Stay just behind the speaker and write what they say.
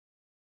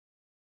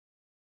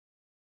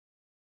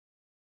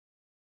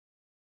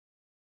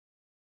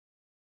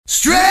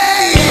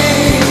Stray!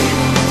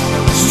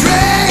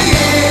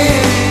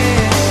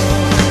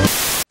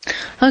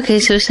 Okay,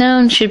 so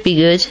sound should be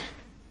good.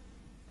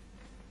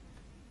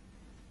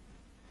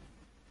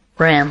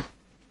 RAM.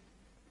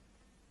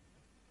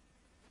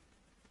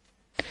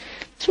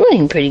 It's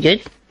running pretty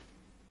good.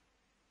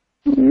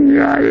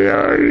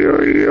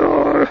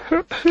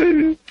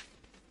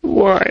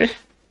 Why?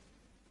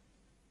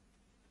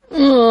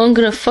 Oh, I'm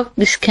gonna fuck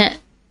this cat.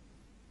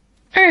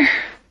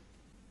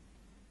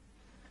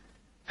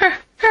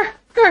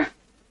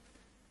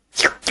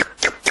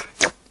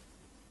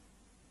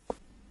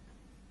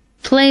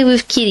 Play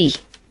with Kitty.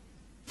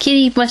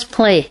 Kitty must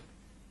play.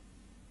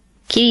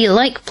 Kitty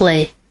like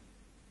play.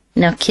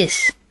 Now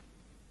kiss.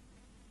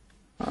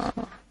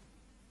 Aww.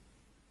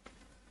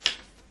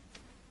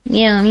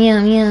 Meow,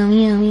 meow, meow,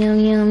 meow, meow,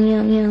 meow,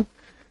 meow, meow.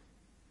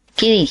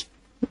 Kitty,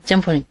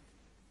 jump on him.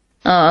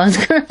 Oh, I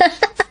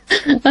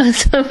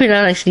was hoping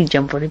I'd actually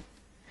jump on him.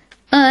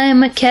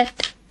 I'm a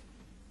cat.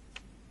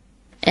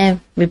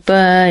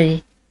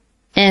 Everybody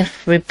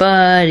wants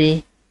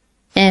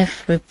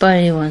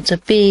to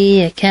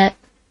be a cat.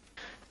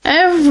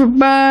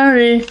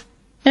 Everybody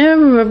got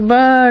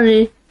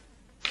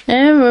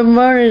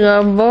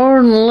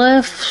bored and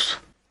left.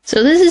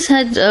 So this has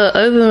had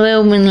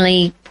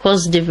overwhelmingly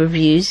positive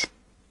reviews.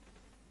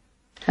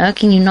 How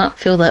can you not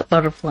feel that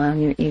butterfly on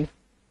your ear?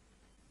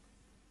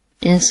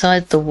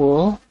 Inside the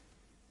wall.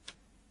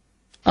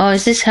 Oh,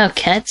 is this how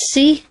cats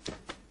see?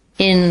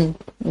 In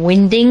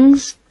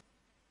Windings?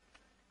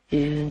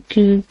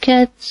 Two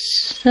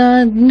cats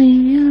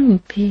suddenly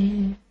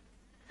appear.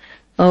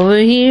 Over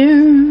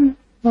here,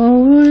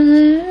 over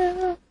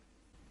there.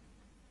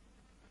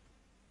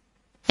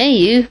 Hey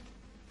you,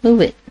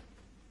 move it.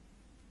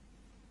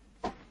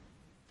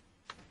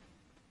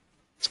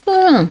 What's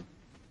going on?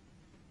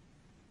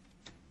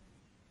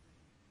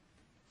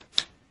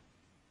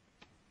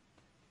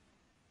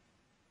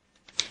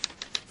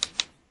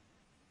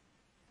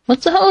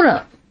 What's the hold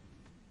up?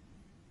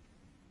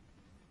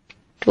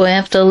 Do I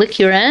have to lick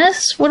your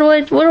ass? What do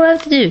I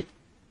have to do?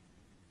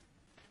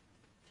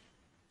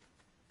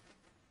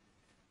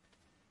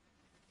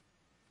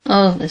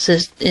 Oh, it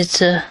says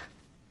it's a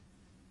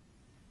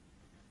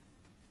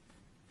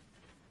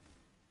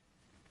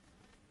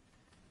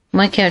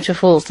my character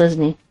falls,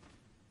 doesn't he?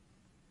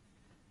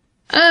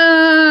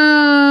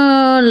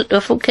 Oh, I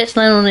thought cats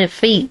land on their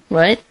feet,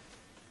 right?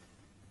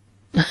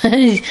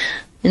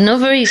 Not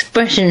very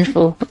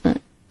expressionful.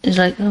 It's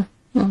like, oh,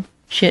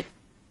 shit.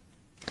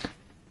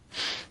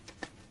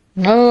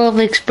 Not a lot of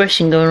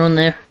expression going on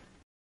there.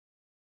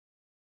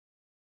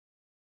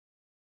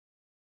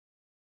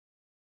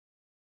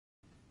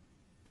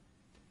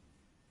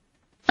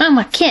 I'm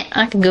a cat.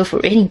 I can go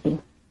for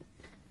anything.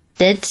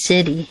 Dead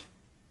City.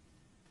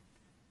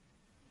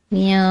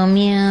 Meow,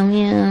 meow,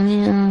 meow,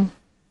 meow.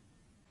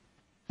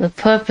 The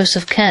purpose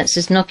of cats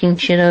is knocking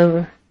shit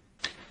over.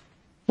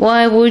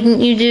 Why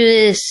wouldn't you do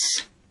this?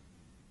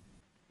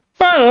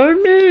 Follow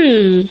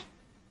me.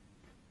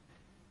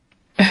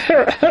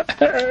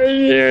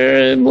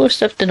 More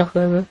stuff to knock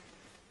over.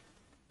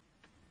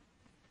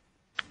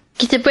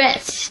 Get the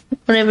brats,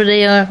 whatever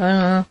they are. I don't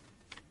know.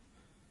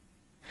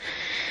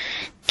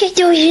 Get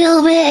those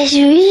little brats.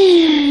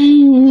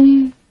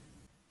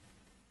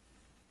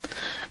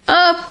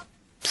 Up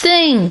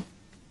thing.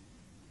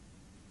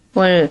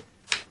 What?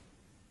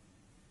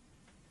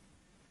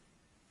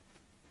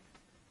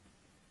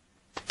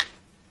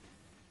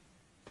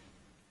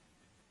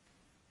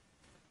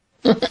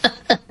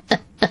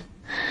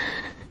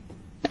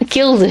 I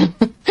killed him.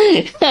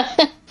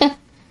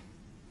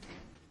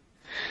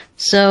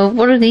 So,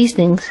 what are these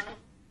things?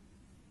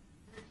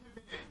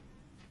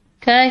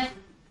 Okay.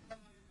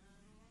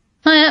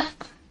 Hiya.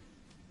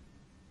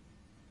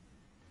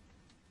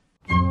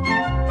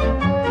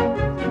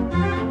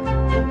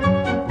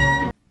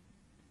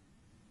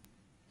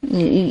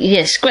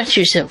 Yeah, scratch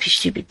yourself, you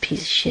stupid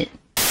piece of shit.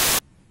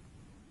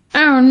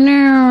 Oh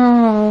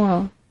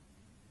no!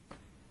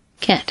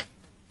 Cat.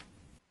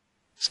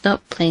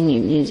 Stop playing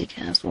your music,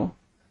 asshole.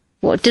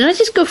 What, did I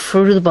just go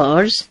through the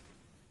bars?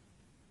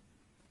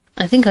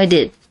 I think I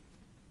did.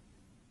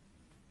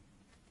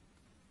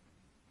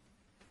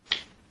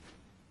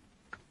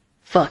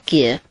 Fuck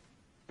yeah.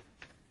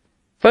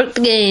 Fuck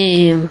the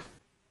game.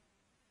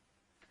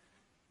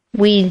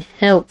 We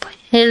help.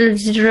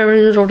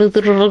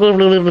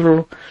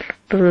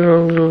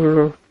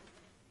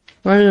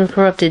 Running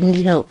corrupted,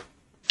 need help.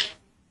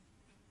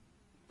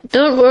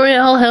 Don't worry,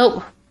 I'll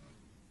help.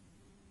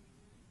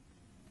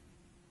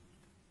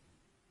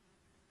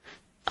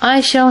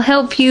 I shall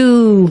help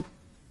you.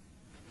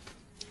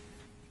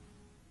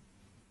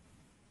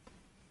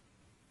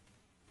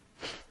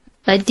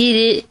 I did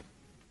it.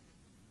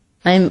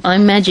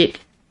 I'm magic.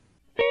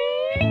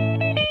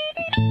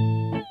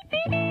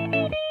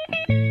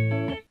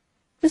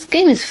 This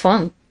game is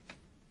fun.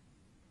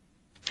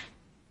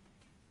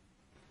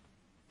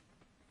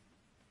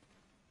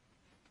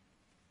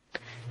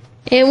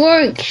 It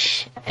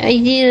works. I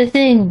did a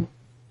thing.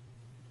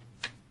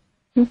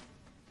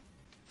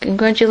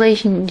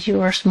 Congratulations, you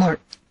are smart.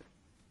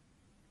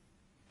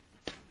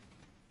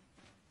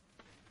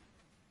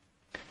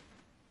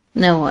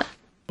 Now what?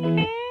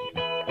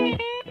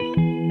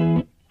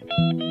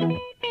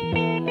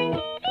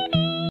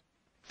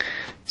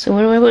 So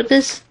where do I put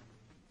this?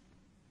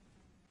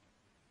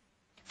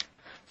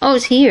 Oh,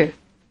 it's here.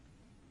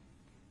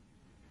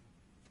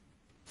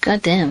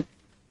 God damn.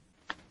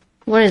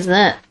 What is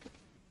that?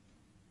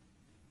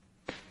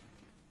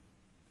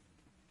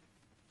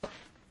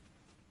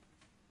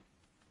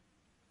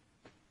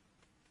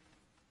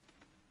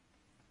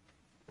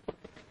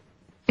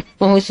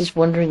 I was just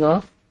wandering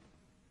off.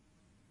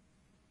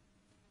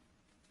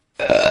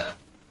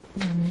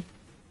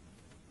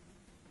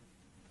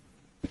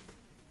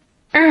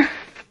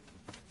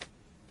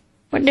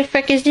 What the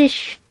fuck is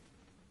this?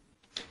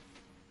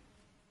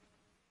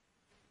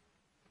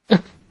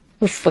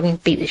 We'll fucking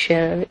beat the shit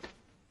out of it.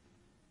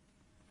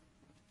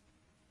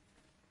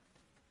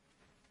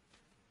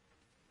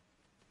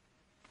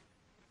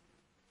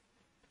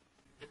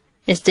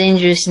 It's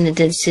dangerous in the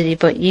dead city,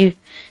 but you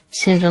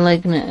seem to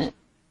like it.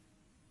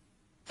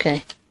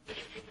 Okay.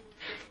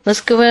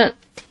 Let's go out.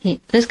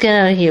 Let's get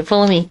out of here.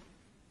 Follow me.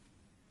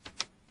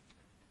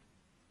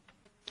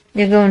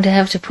 You're going to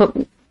have to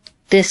put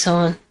this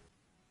on.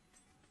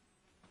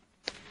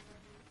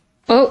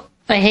 Oh,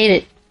 I hate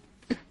it.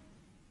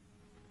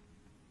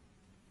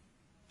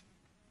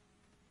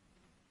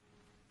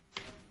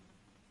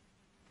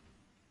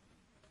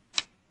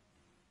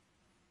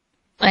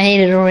 I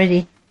hate it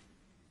already.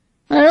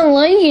 I don't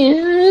like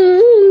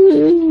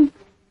it.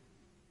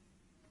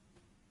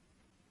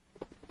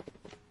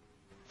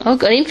 Oh,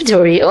 got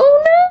inventory.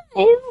 Oh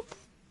no!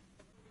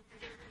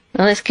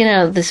 Now let's get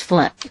out of this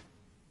flat.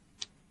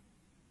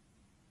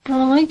 I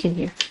don't like it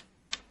here.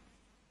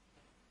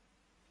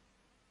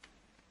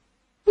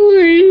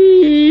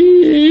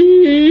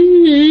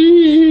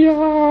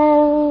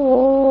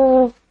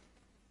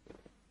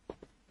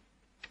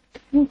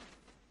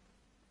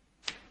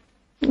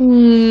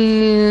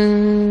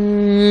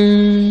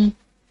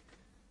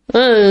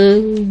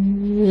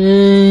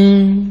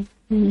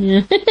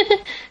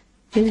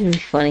 This is really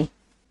funny.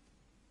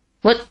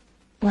 What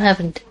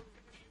happened?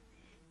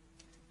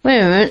 Wait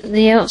a minute,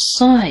 the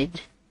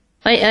outside.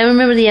 I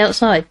remember the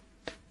outside.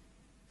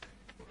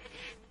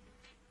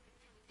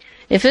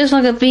 It feels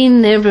like I've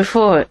been there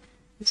before.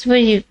 This where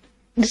you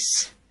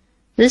this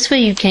where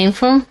you came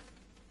from?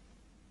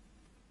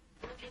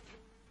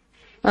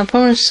 I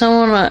promised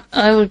someone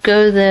I would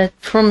go there.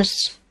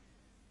 Promise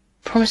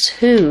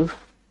who?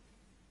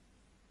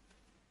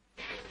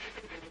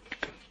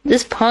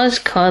 This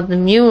postcard, the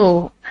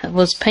mural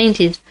was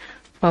painted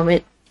from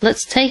it.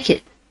 Let's take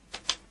it.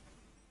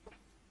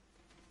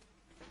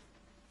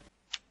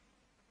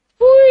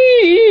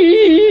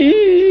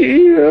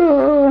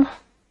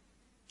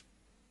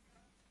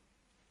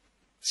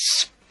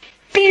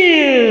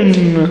 Spin!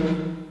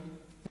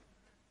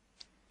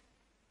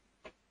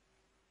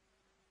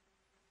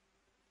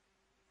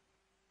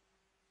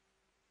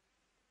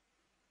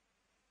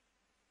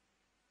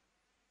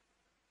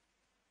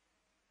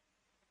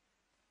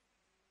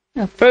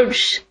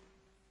 Approach.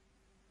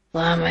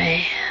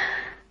 Lame.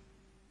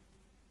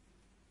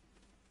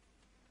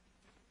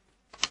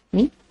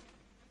 Me?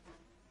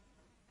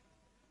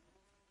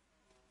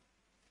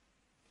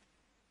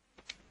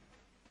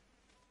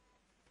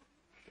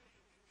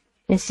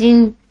 They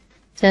seem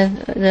to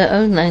have their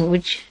own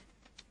language.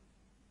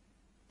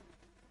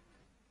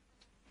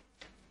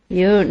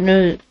 You don't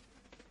know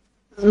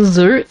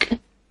Zurk?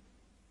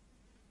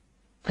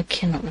 I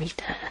cannot read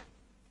that.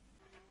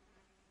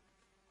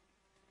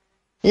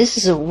 This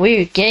is a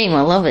weird game, I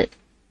love it.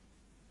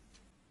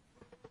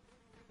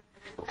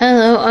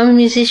 Hello, I'm a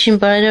musician,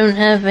 but I don't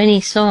have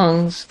any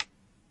songs.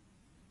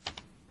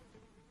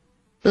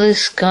 Blue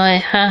sky,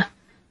 ha.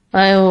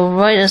 I will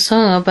write a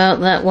song about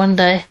that one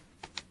day.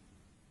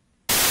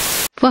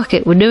 Fuck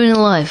it, we're doing it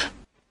live.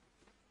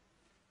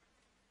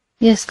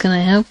 Yes, can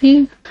I help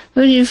you?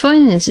 Where did you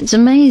find this? It's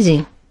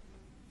amazing.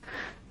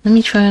 Let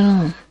me try it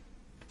on.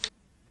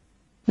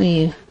 Who are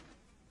you?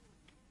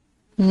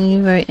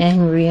 You're very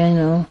angry, I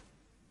know.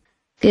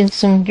 Get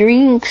some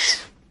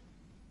drinks.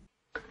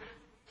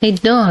 Hey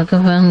dog,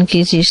 I found the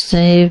keys you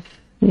saved.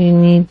 You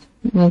need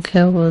more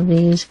couple of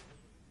these.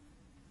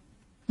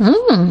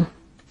 Oh.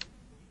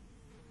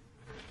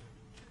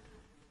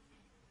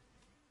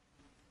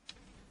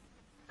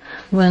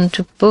 Went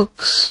to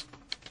books.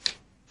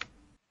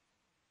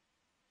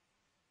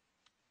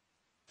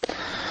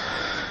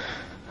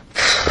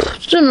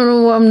 Don't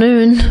know what I'm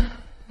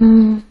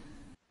doing.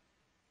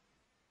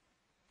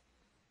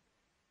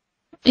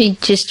 He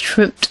just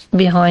tripped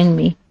behind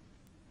me.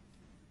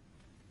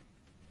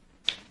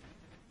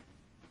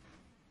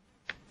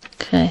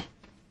 Okay.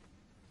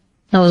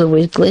 That was a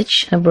weird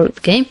glitch. I broke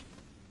the game.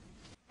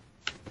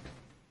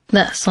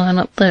 That sign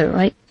up there,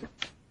 right?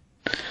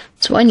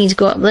 So I need to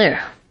go up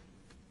there.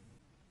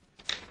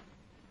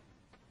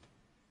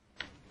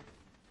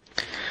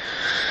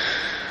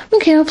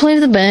 Okay, I'll play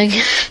with the bag.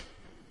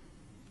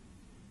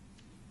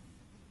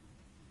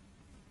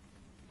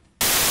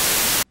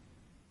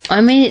 I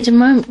made it to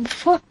my...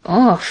 Fuck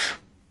off.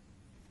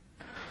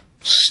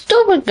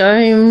 Stop it,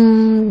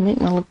 game.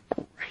 Make me look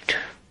great.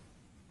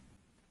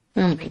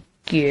 Oh my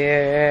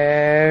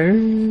god.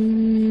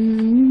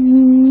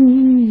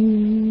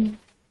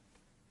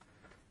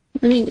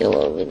 Let me go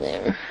over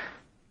there.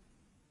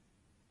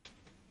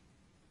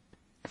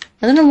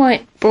 I don't know why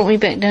it brought me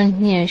back down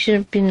here. It should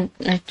have been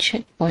a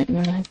checkpoint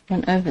when I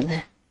went over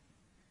there.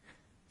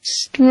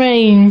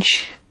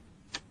 Strange.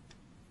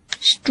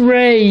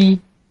 Strange.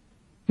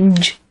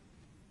 Get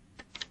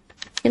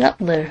up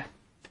there.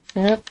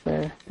 Get up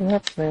there. Get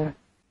up there.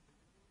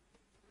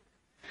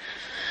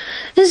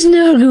 It's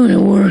not going to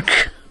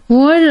work.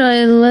 Why did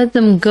I let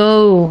them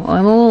go?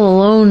 I'm all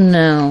alone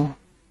now.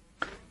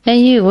 Hey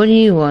you, what do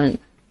you want?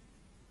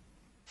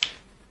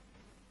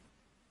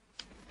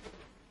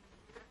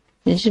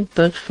 These are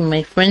books for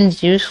my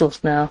friends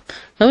useless now.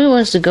 Nobody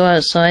wants to go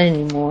outside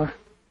anymore.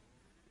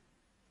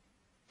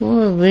 What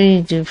will I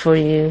really do for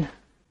you?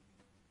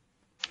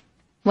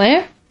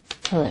 Where?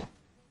 Hello.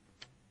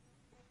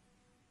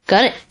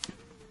 Got it.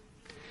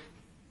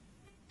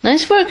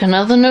 Nice work,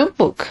 another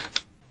notebook.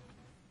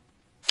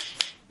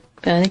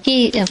 Found the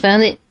key, I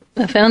found it.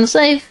 I found the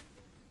safe.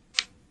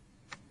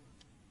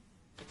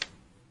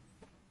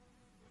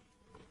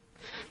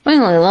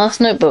 Finally,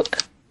 last notebook.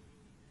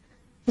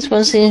 This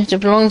one seems to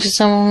belong to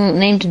someone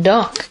named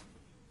Doc.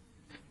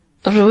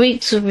 After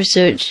weeks of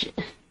research,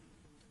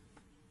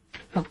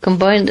 I've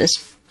combined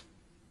this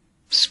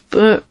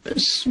with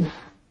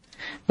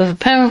a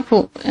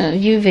powerful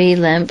UV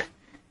lamp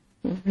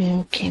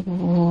being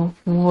capable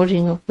of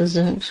warding off the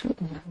zones.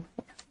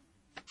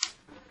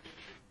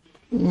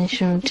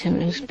 Initial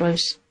attempt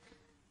explosive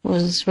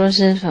was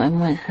explosive. I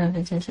might have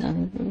it as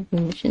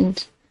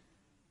conditions.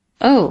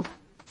 Oh!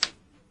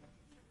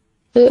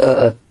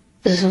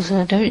 There's also a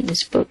note in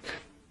this book.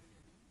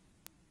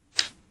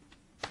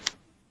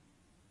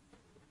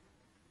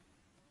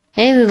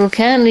 Hey little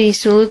cat, are you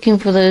still looking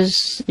for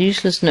those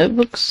useless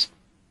notebooks?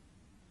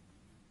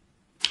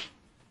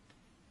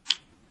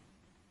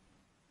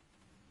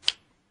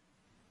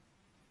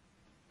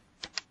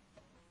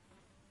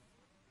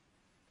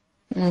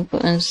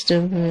 I'm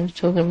still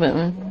talking about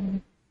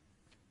one.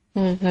 It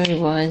was very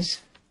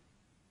wise.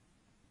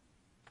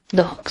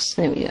 Docs,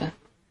 there we go.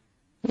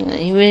 Yeah,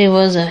 he really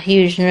was a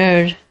huge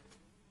nerd.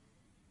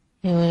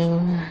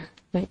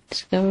 Great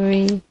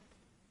discovery.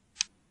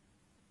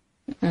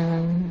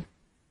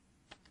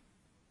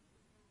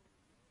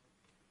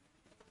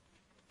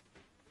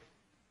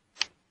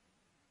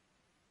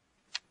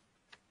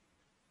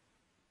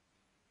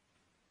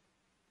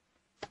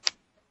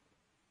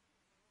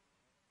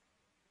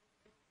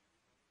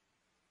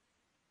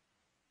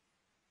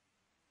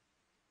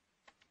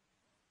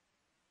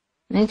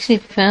 I actually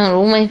found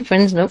all my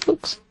friends'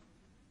 notebooks.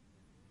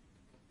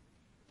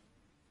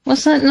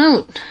 What's that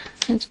note?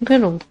 It's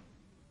incredible.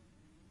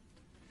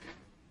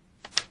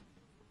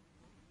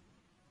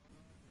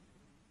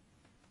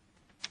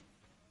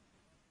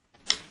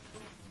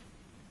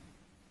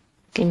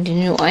 Gained a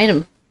new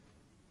item.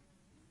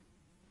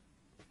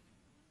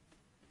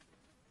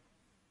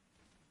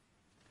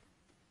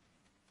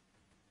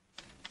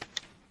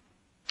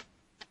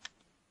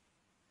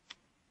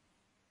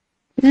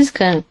 This is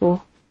kind of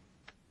cool.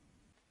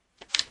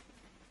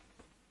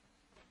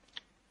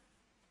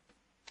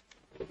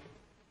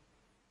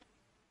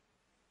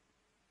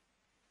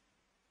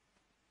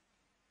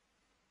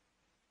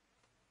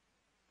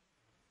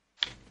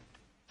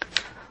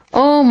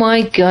 Oh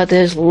my god,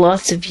 there's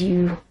lots of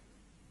you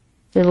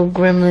little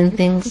gremlin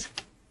things.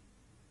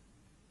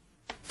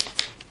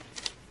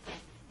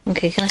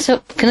 Okay,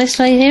 can I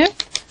stay here?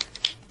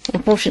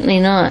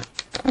 Unfortunately not.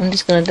 I'm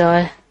just gonna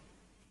die.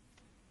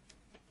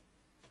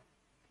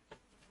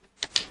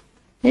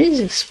 It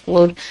is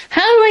explode.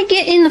 How do I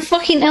get in the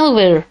fucking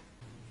elevator?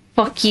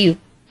 Fuck you.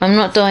 I'm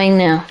not dying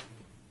now.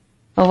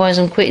 Otherwise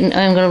I'm quitting.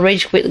 I'm gonna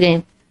rage quit the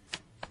game.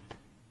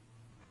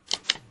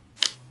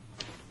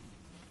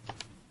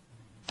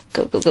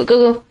 Go, go, go,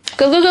 go, go.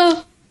 Go, go,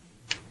 go!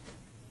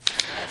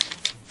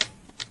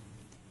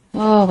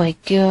 Oh my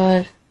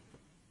god.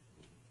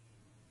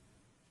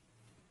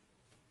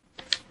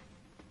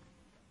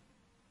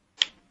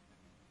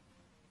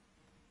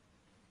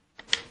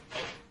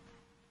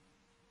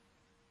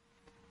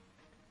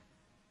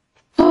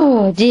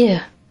 Oh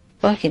dear.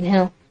 Fucking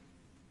hell.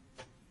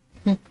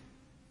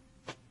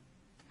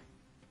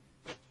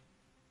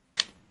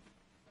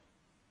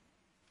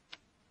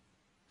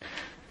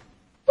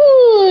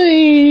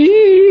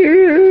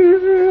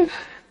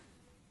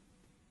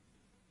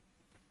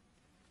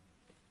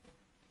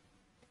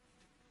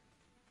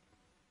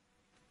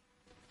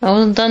 I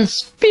wasn't done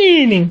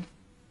spinning.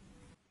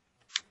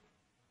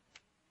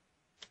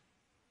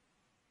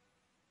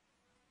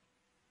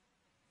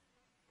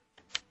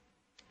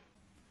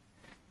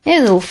 Hey,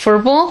 little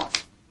furball.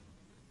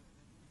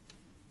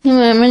 You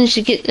might manage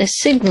to get a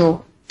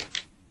signal.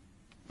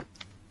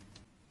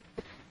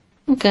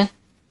 Okay.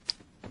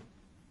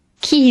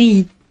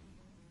 Kitty.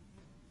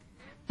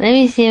 Let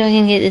me see if I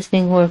can get this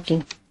thing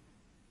working.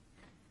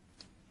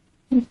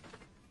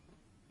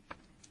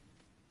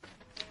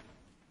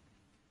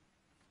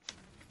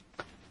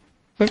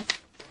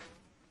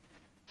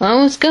 I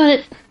almost got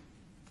it.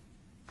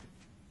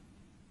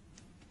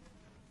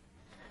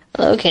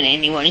 Hello, can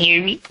anyone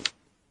hear me?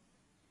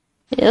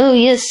 Oh,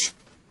 yes.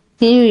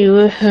 Here we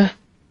were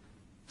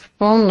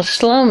from the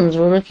slums.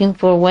 We're looking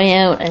for a way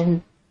out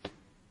and...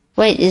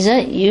 Wait, is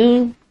that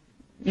you?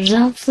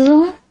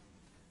 Zalthor?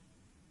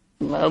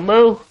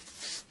 Momo?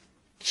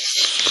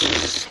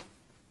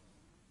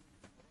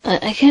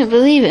 I can't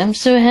believe it. I'm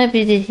so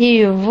happy to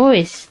hear your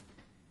voice.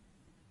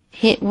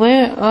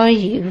 Where are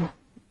you?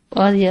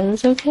 Are the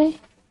others okay?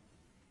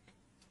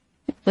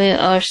 We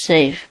are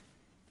safe.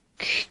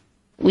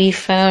 We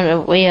found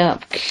a way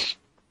up.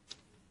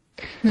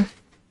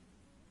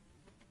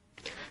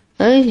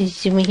 Oh,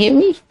 can we hear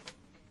me?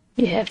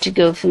 You have to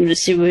go through the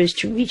sewers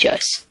to reach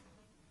us.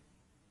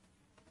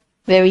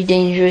 Very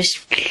dangerous.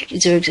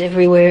 Zergs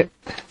everywhere.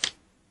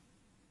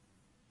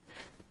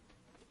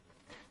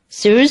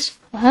 Sewers?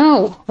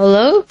 How?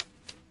 Hello?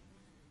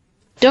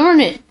 Darn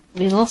it!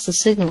 We lost the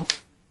signal.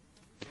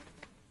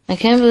 I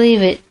can't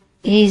believe it.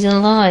 He's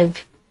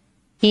alive.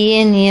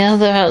 He and the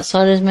other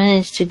outsiders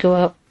managed to go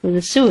out through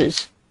the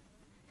sewers.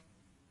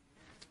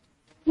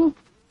 Woo!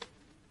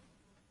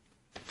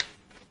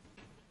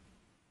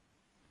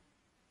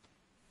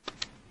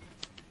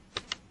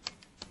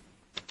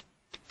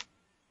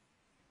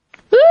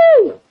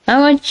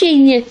 I'm a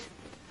genius.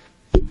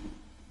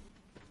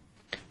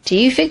 Do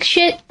you fix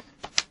shit?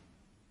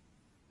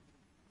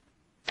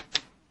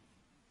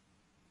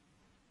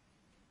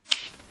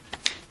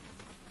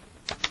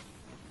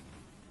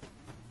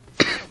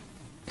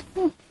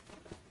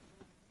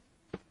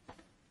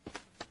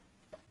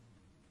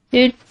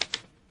 Dude.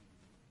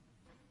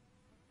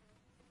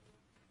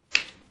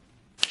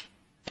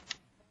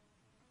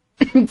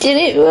 Did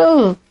it?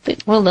 Oh,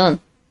 well done.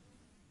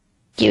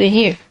 Give it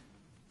here.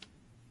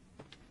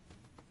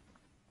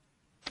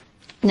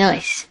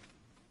 Nice.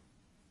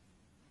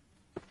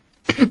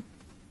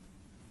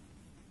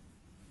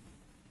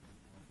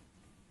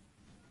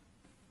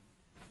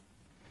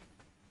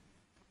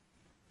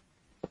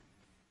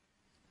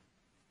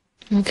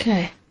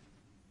 Okay.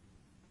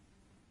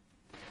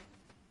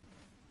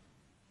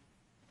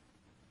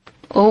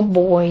 Oh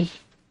boy.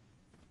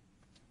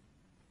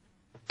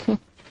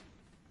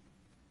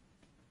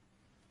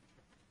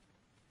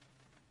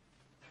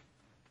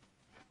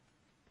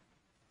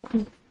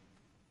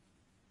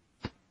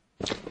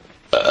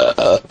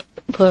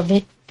 Poor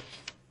me.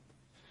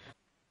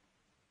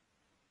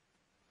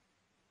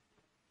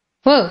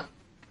 Whoa.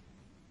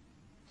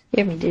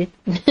 Scared me, dude.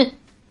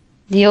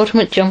 The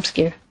ultimate jump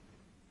scare.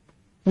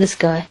 This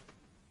guy.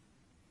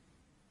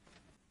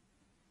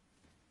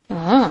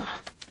 Ah.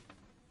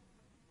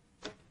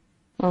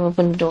 I'll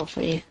open the door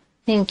for you.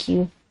 Thank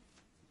you.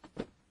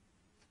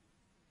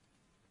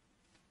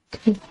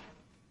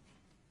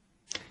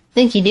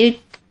 Thank you, dude.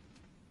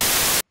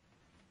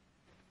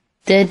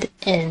 Dead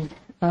end.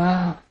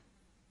 Ah.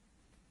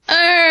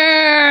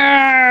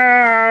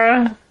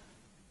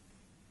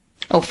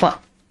 Oh,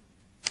 fuck.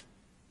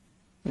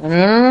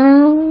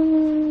 No.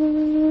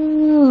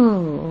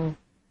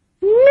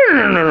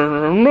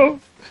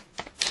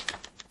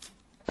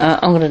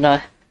 I'm gonna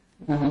die.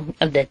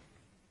 I'm dead.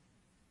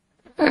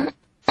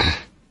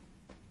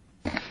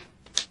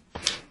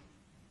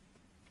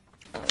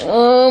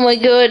 Oh my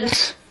god.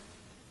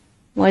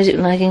 Why is it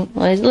lagging?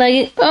 Why is it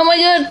lagging? Oh my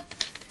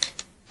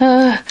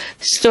god!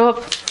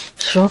 Stop.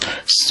 Stop.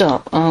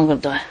 Stop. Oh, I'm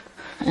gonna die.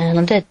 And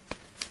I'm dead.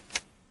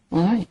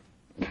 Alright.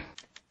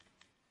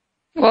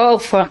 Oh,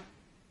 fuck.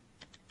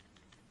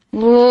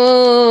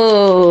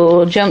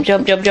 Whoa! Jump,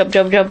 jump, jump, jump,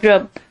 jump, jump,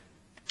 jump.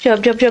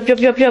 Jump, jump, jump, jump,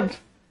 jump, jump.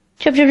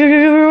 Jump, jump, jump,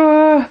 jump,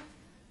 jump.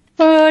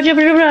 Oh, jump,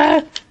 jump,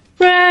 jump.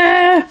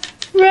 Run!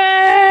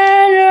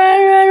 Run! Run,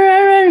 run,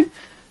 run, run.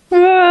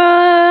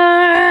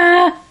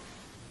 Run!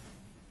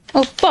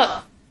 Oh,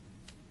 fuck!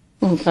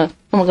 Oh my god.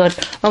 Oh my god.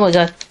 Oh my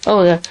god. Oh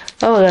my god.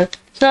 Oh my god.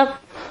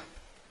 Stop.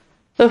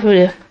 Go through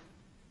there.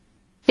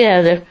 Get out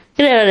of there.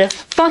 Get out of there.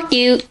 Fuck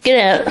you. Get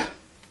out.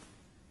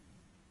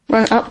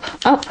 Run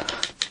up. Up.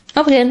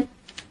 Up again.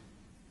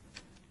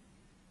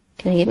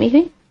 Can I get me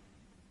here?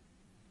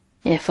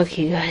 Yeah, fuck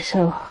you guys.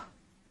 Oh.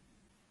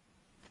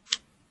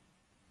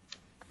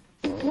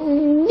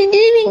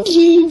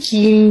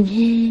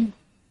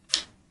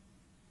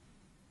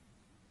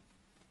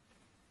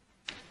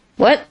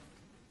 What?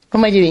 What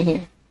am I doing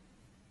here?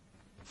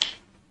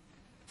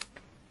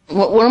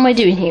 What am I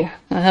doing here?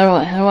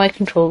 How do I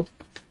control?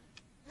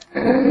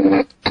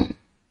 I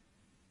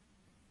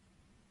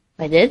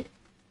did?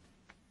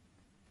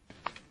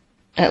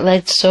 That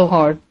lagged so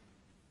hard.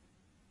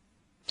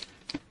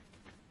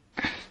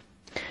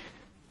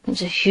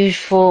 It's a huge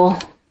fall.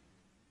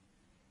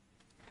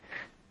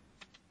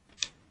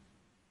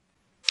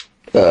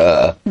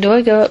 Do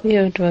I go up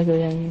here or do I go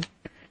down here?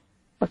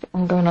 Okay,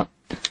 I'm going up.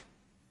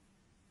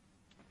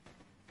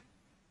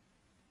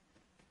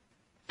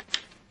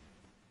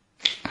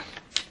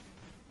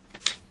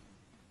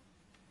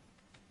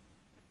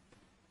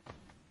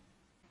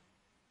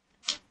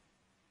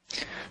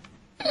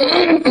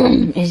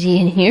 Is he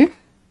in here?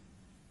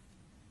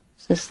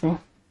 What's this thing?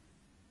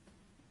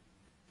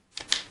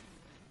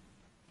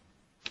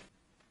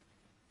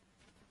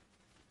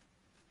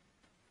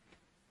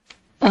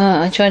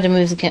 I tried to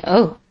move the cat.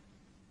 Oh.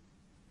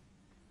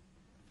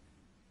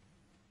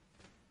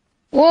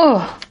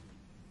 Whoa!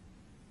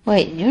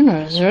 Wait, you're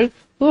not a Zerg.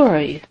 Who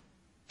are you?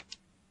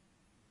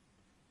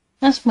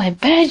 That's my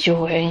badge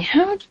you're wearing.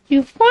 How did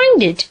you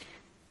find it?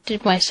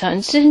 Did my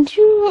son send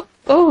you?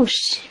 Oh,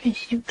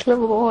 you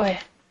clever boy.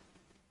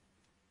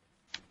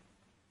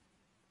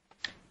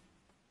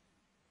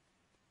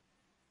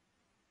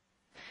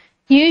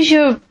 Use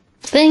your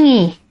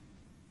thingy.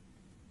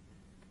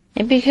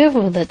 And be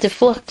careful with that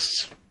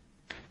deflux.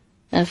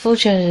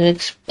 Unfortunately,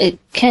 it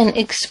can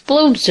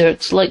explode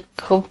Zergs like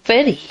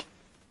confetti.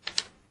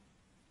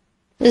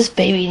 This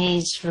baby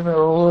needs...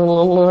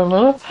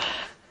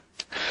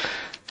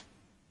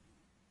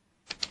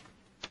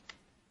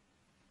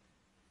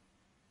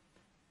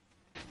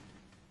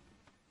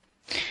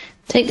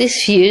 Take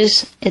this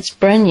fuse, it's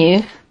brand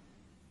new.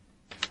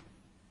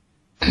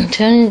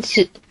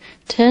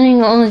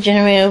 Turning on the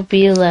generator will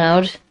be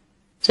allowed,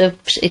 so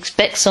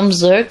expect some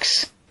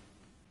Zergs.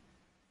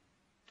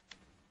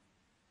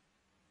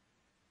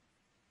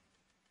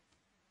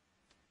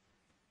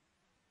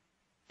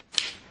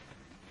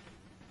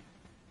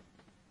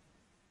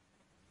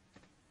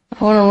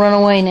 I want to run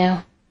away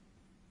now.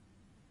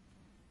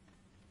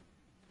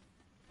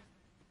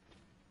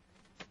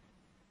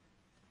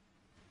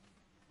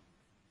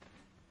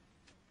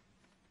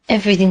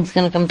 Everything's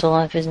gonna come to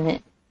life, isn't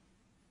it?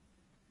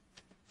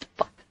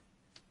 Fuck.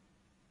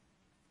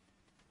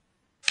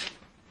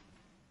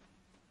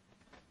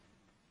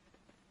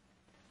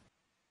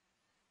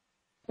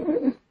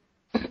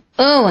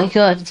 Oh my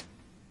god.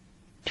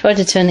 Try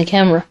to turn the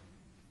camera.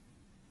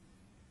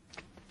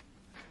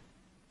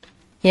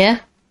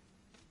 Yeah?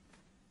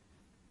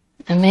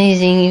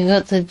 Amazing, you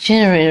got the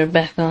generator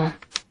back on.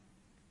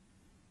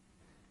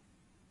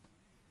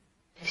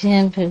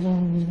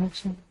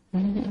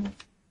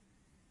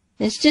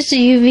 It's just a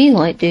UV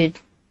light, dude.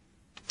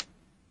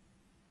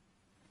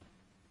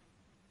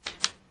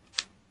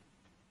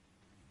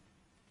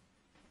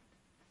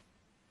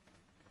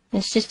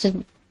 It's just a...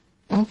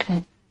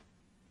 Okay.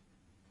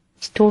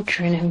 It's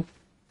torturing him.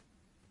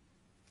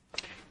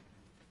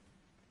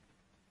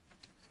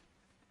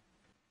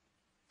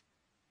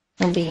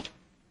 I'll be...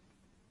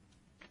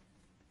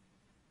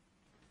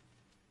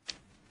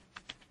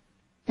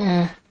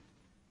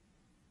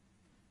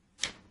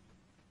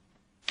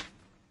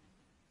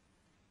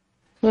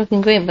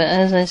 Working great, but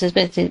as I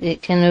suspected,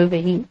 it can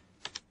overheat.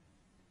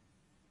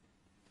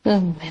 Oh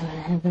my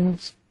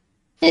heavens.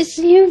 It's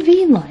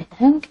UV light.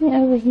 How can it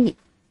overheat?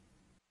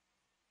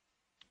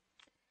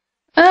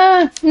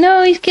 Ah!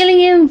 No, he's killing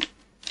him!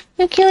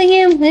 They're killing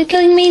him! They're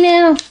killing me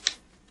now!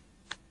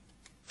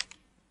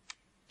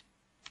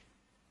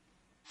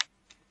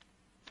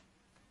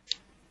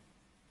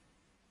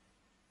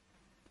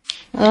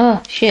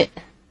 Oh, shit.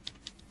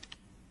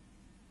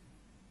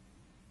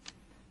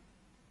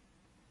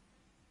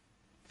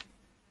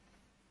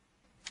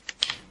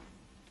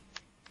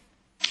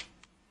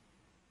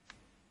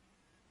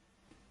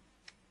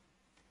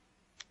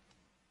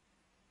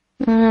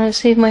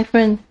 Save my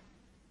friend.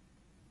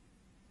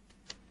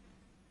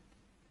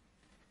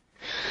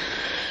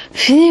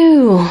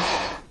 Phew!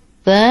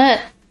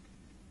 That...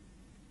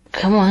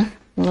 Come on,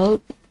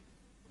 load.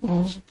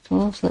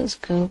 Let's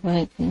go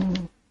back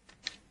in.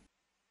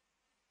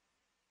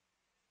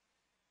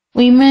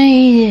 We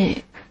made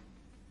it!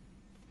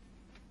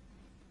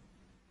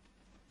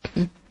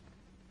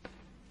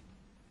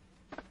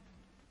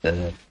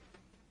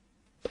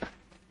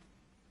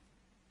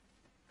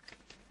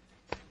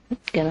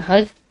 Get a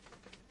hug?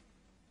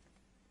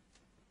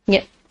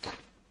 Yep.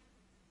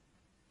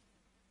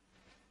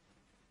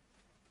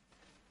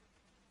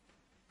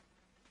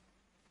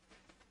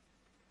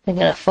 They're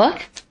gonna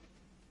fuck?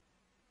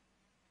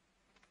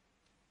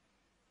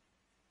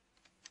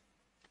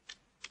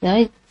 Did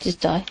I just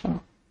die?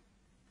 Oh.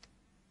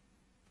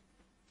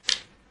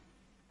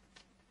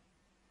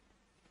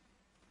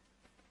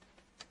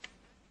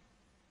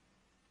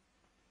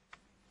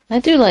 I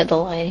do like the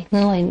lighting.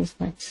 The lighting's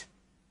nice.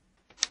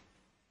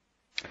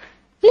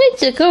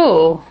 Let's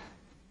go!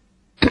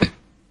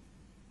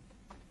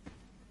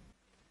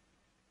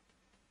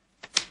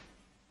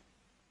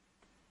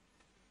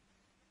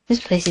 This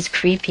place is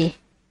creepy.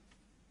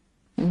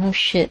 No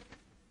shit.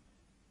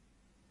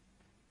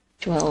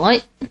 Do you want a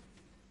light?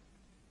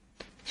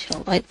 Should I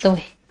light the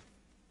way?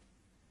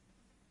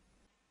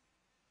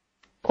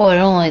 Oh, I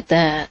don't like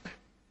that.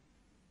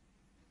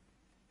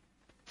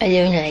 I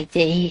don't like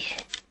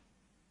that.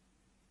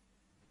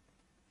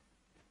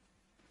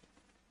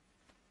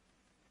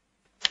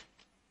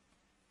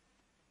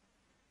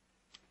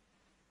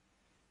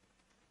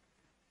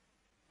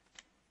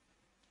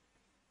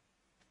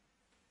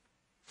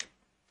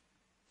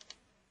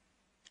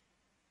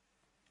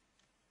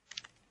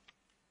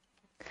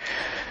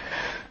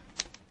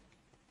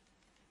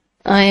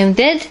 I am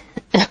dead.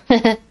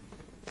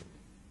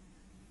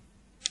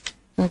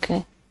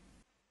 Okay.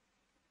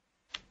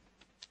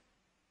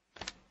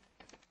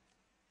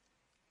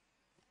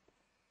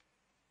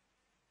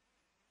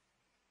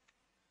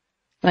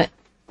 Right.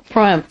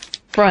 Prime.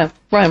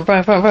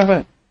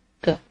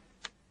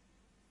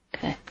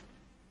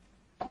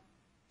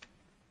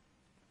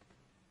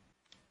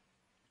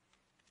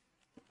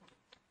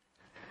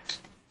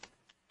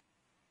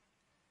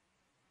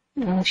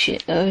 Oh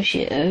shit, oh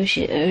shit, oh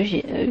shit, oh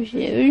shit, oh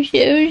shit, oh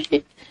shit, oh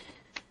shit.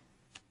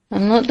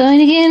 I'm not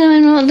dying again,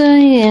 I'm not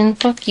dying again.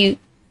 Fuck you.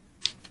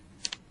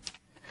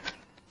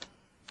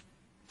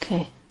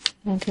 Okay.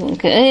 And you're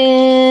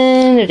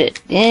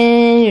dead.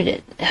 And you're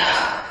dead.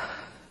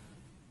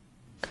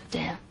 God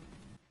damn.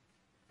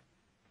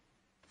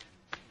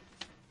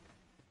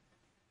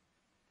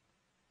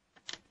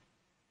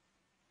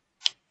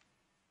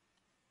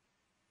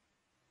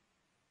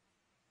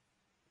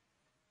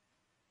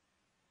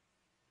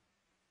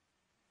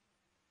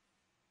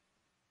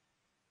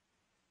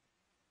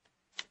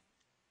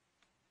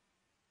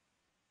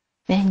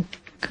 Thank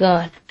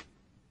God.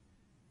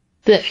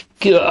 Thank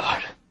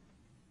God.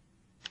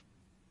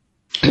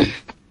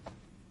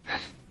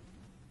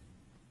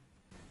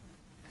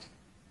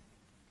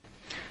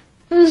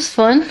 It was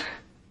fun.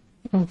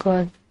 Oh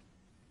God.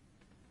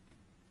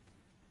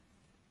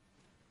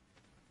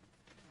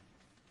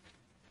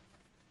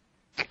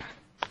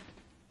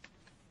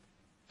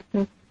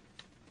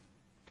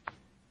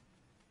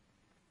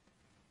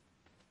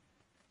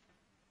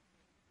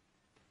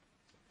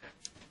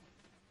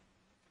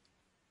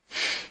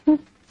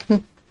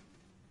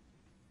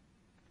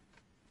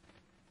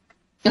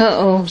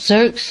 Uh-oh,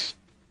 Zerks.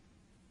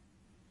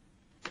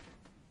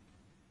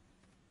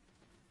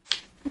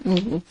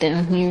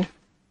 Down here.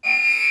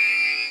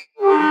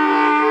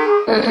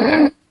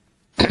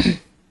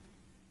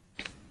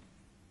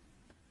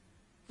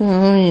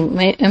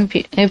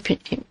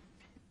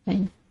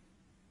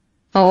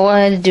 All I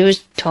had to do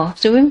is talk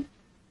to him?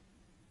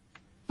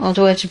 Or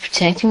do I have to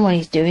protect him while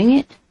he's doing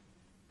it?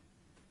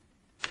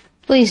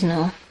 Please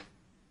no.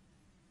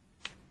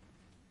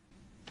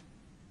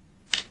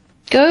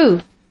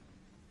 Go!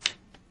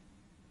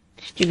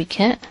 Stupid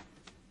cat.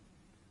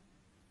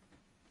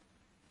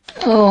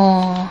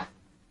 Oh.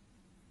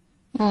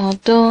 Oh,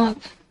 dog.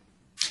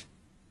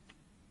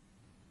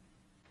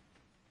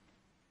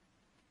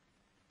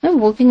 I'm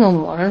walking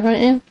on water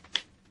right now.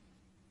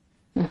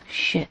 Oh,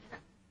 shit.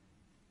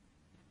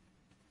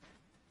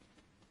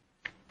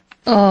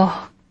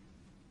 Oh.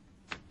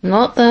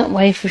 Not that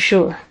way for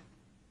sure.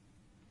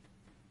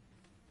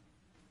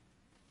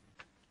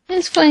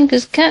 It's fine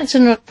because cats are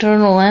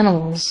nocturnal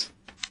animals.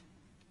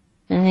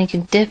 And they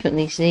can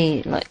definitely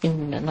see, like,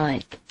 in the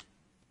night.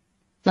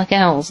 Like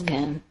owls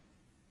can.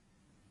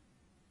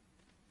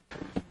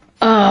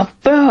 A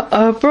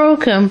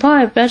broken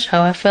pipe, that's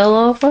how I fell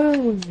off.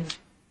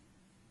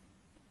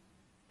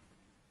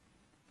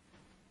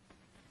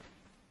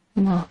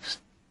 Moths.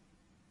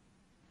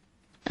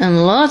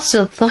 And lots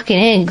of fucking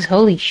eggs,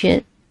 holy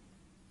shit.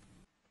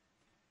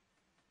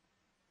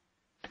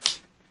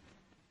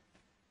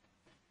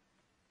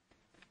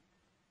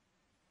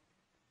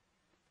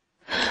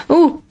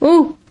 Ooh,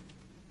 ooh.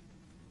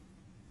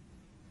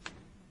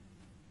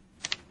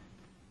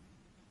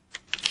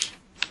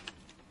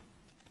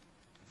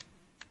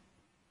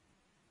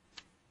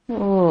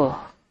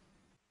 Oh.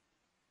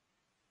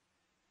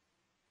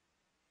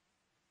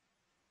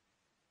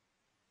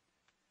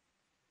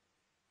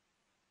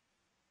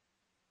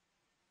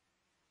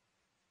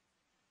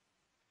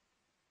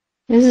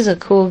 This is a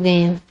cool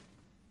game.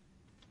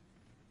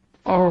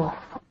 Oh,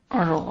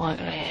 I don't like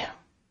it.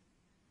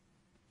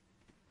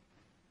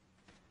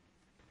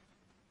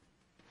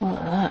 What is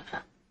that?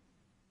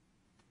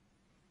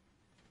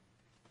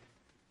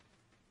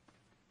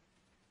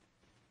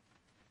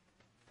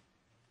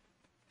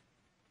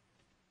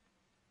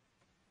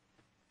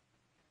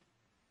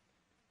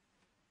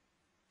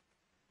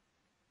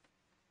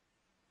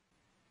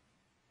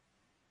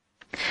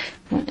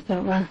 Right,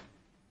 gotta run.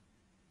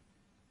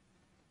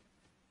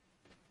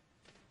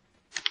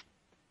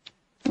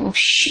 Oh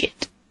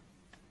shit.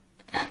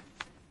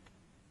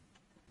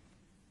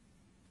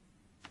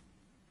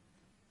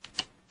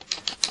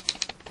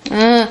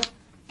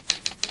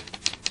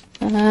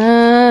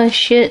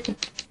 Shit.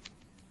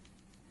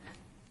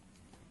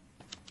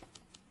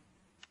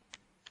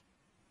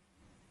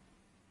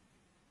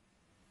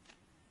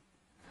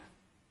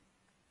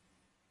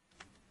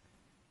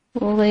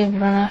 Will they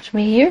run after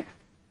me here?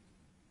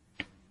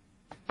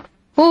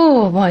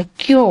 Oh my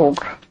god.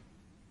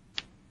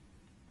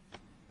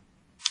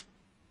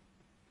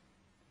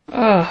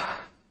 Ugh.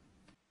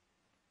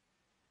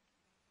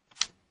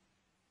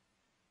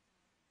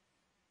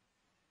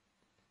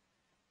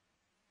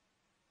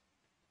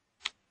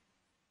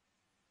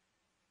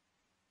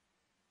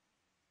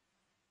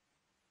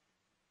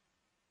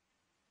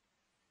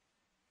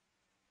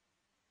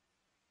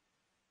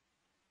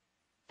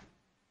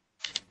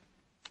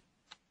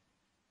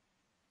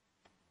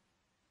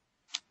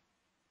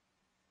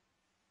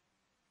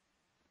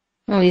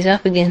 Oh, he's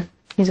up again.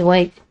 He's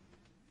awake.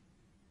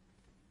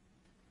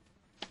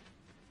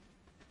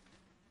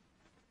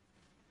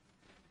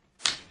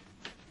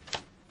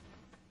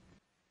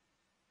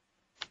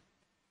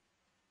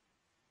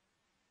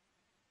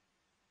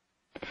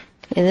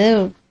 Yeah,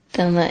 they're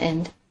down that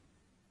end.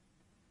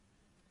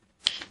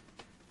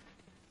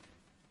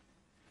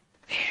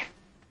 I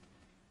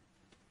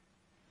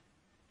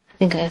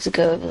think I have to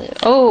go over there.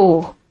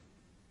 Oh!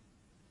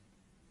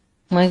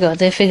 My god,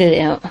 they figured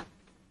it out.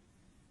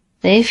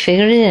 They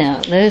figured it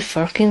out. They're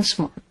fucking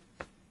smart.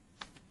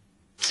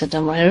 Set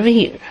them right over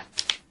here.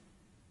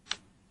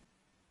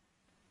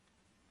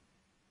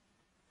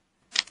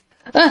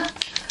 Ah!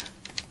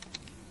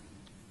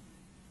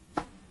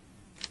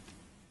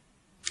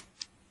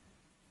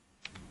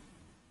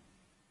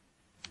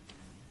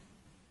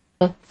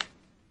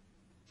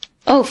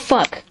 Oh,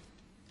 fuck!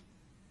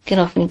 Get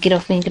off me, get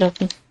off me, get off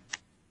me.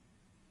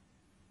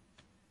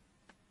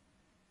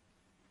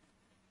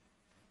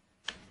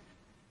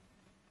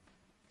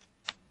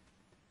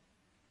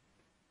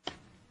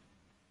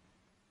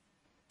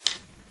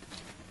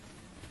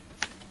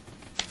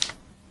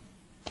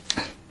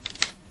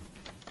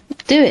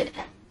 Do it.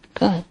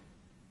 Go on.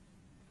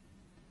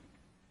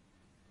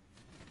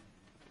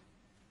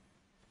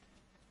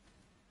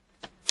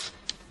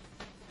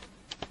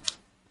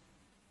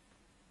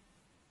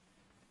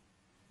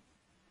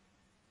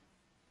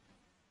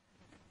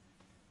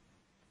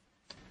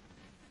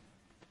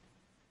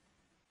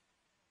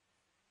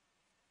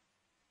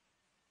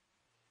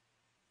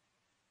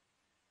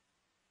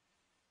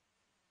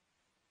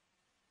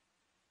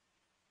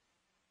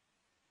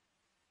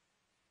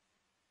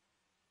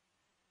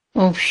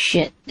 Oh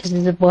shit. Is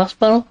this a boss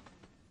battle?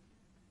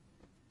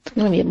 It's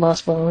gonna be a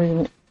boss battle,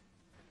 isn't it?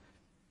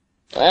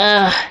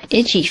 Ah,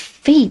 itchy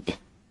feet.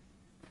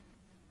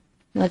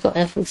 I got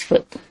athlete's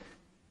foot.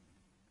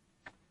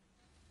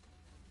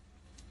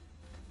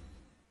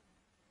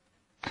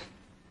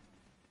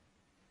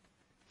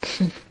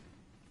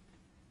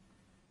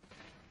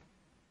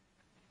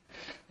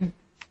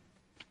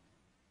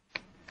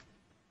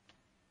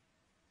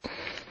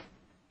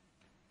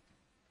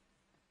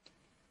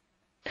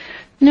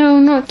 No,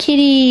 not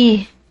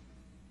kitty.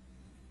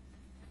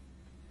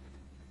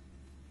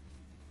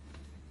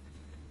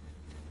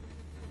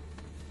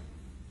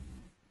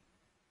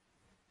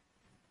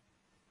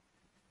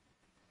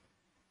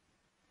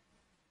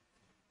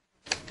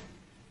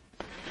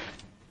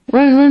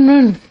 Run, run,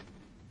 run.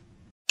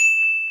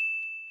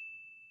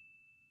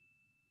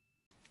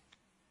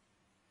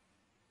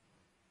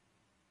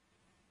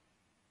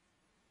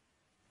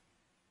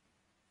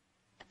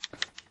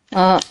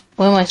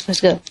 Where am I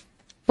supposed to go?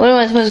 Where am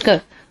I supposed to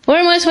go? Where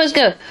am I supposed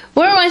to go?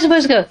 Where am I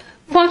supposed to go?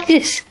 Fuck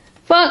this.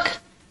 Fuck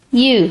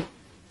you.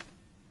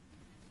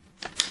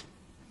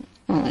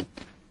 Alright.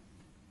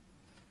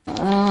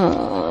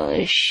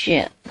 Oh,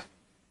 shit.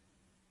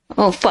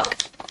 Oh, fuck.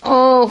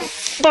 Oh,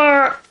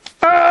 fuck.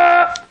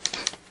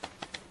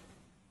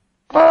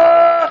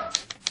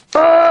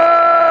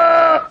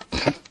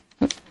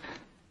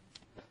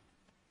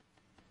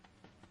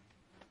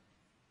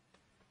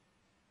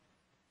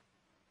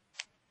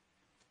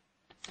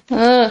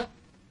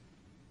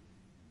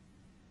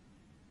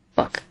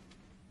 Fuck.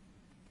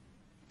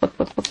 Fuck,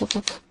 fuck, fuck, fuck,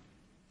 fuck.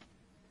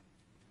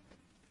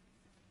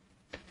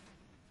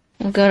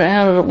 I got it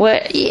out of the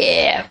way.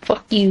 Yeah,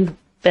 fuck you,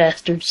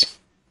 bastards.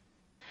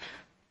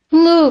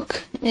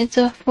 Look, it's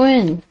a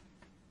friend.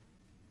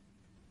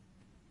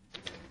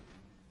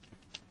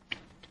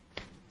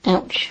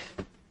 Ouch.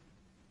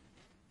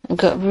 I've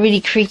got a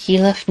really creaky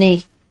left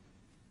knee.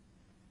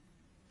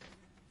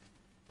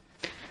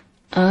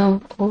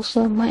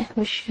 Also might have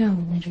a show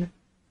later.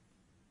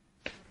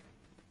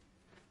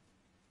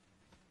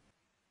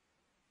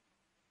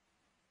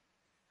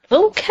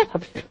 Oh,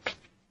 cabinet.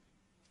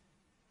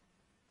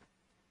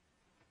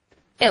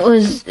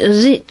 Was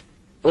it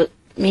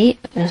me,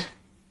 a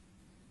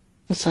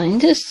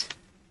scientist?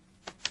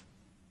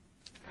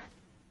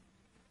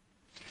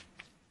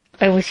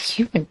 I was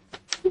human.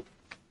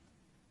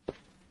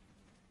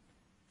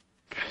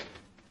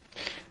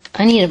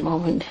 I need a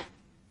moment.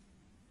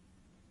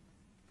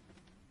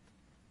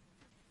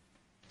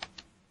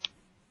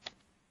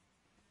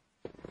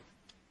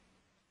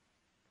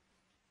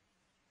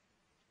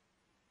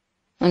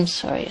 I'm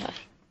sorry,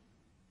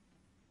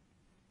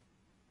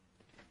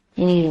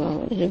 you need a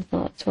moment. I'm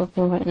not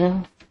talking right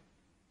now.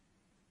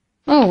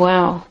 Oh,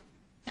 wow.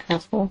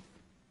 Asshole.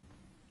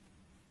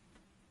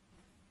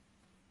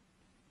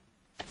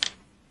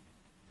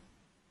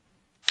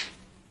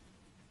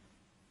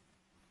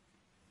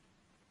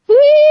 Whee!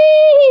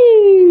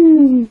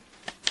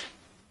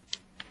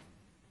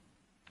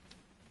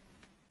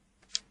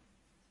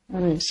 I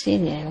didn't see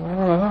that.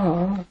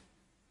 Are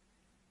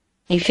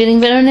you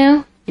feeling better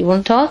now? You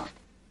want to talk?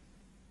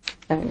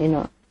 Apparently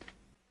not.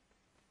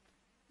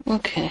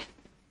 Okay.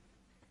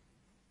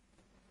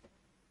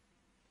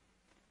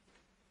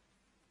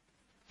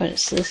 What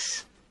is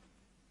this?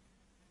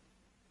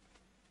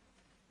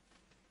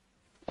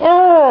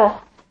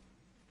 Oh!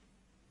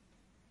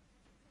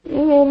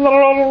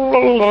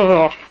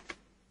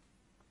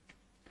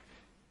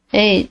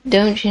 Hey,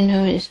 don't you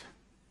notice?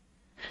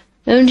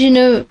 Don't you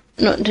know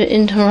not to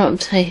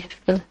interrupt? Hey,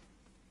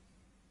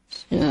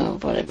 no,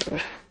 whatever.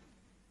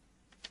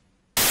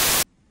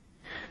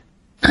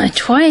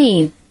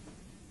 Twain.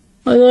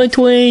 I like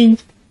Twain.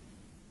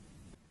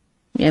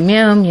 Meow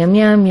meow meow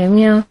meow meow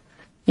meow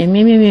meow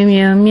meow meow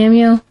meow meow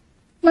meow.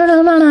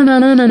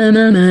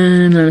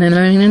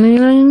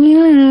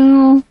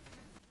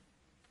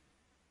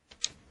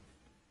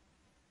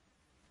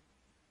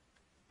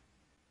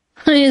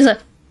 He's like,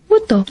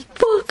 what the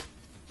fuck?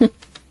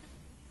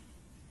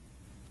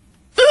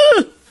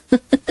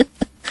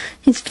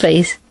 His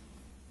face.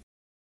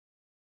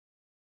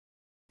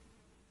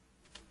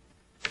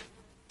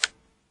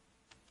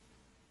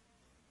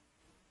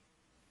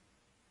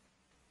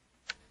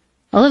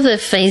 I love their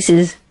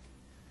faces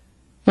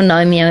when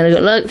I meow. They go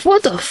like,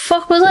 what the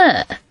fuck was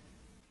that?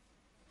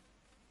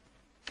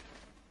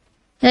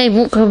 Hey,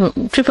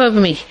 won't trip over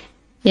me.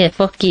 Yeah,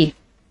 fuck you.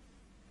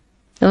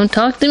 Don't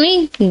talk to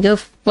me? You go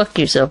fuck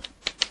yourself.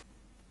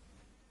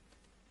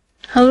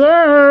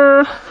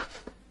 Hello?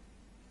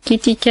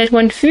 Kitty cat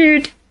want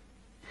food?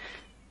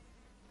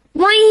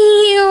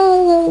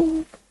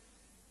 Meow.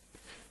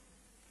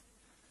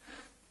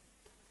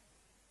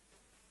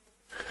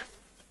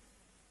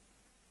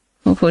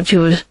 I thought you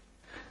was...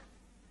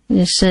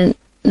 You said,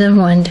 never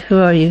mind, who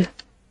are you?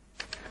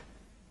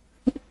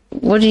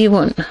 What do you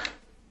want?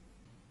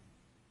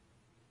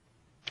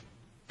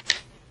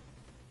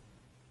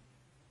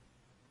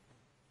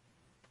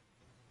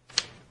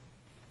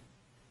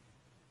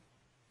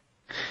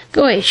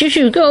 Go away, shoo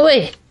shoo, go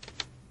away!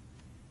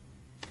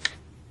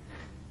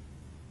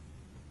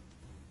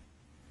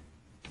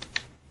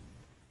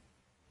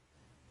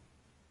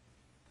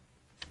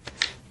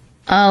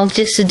 I'll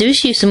just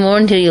seduce you some more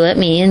until you let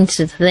me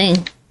into the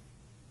thing.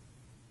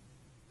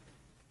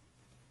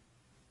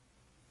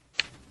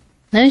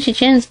 Now's your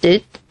chance,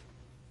 dude.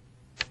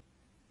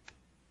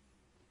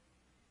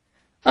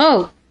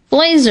 Oh,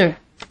 Blazer!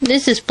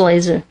 This is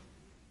Blazer.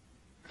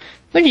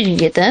 Where did you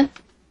get that?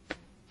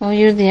 Oh,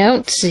 you're the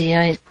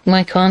outsy,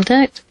 my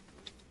contact?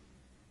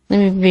 Let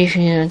me brief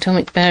you an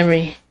atomic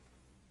battery.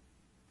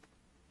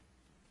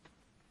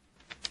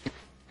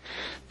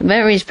 The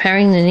battery is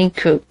powering the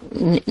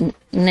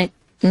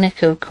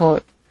Neko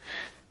core.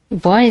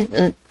 Why,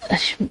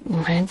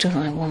 why don't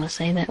I want to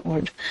say that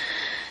word?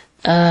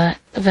 A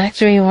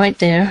factory right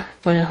there,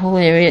 but the whole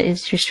area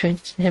is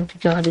restricted and heavily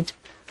guarded.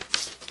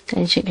 Can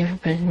you check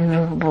everybody?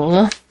 Blah, blah,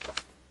 blah.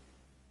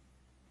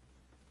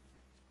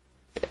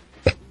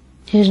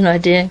 Here's an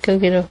idea. Go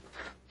get a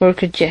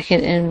worker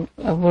jacket and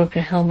a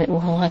worker helmet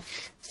while I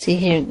see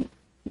here.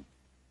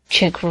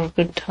 Check for a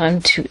good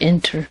time to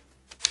enter.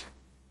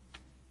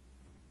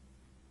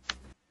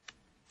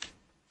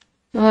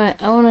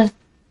 Alright, I want to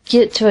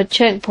get to a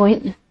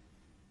checkpoint.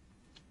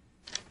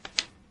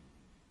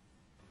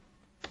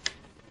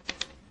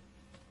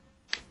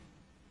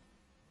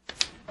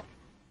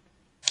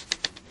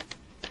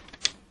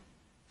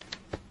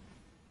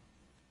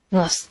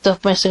 Oh,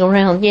 stop messing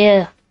around,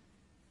 yeah.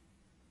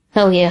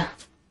 Hell yeah.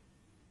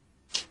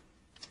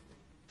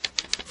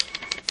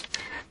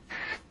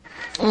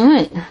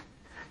 Alright.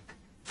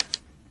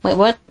 Wait,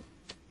 what?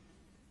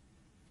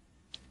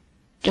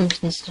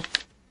 Jump needs to...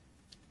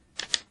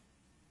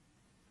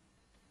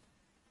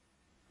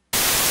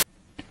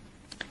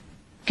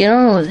 Get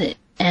on with it,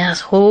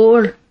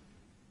 asshole.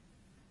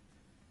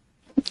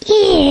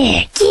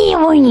 Yeah, get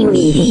on with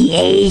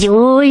it,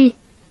 asshole.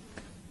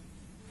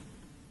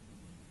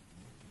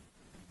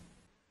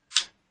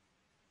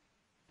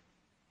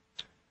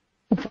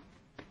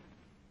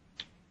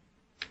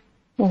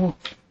 Oh,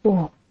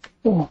 oh,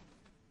 oh.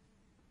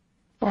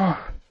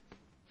 Oh,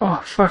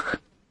 oh, fuck.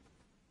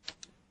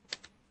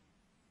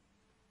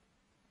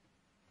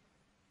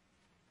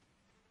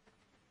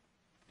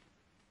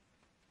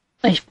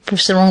 I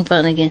pressed the wrong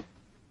button again.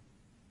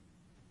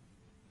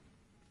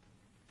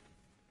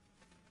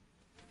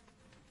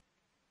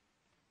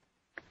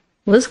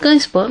 Will this guy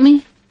spot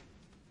me?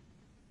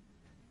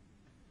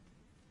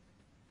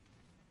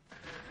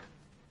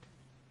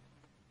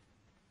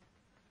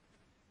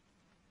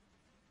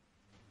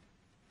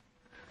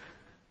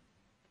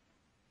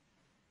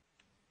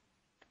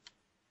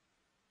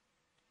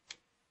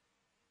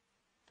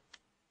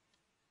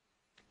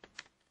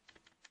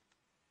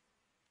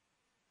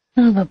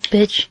 Son of a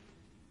bitch.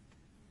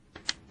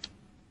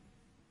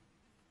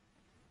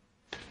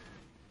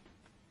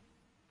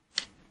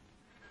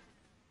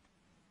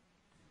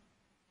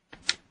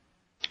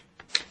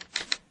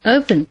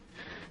 Open.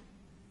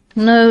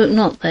 No,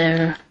 not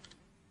there.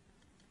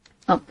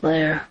 Up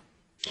there.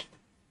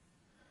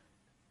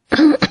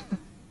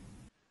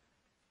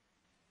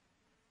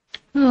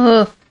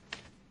 Oh.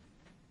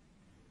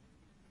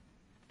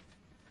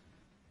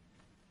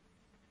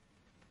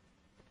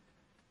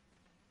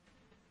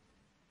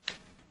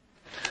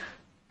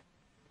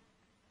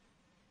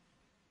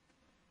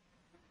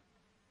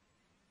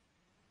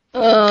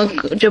 Oh,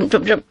 jump,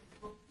 jump, jump.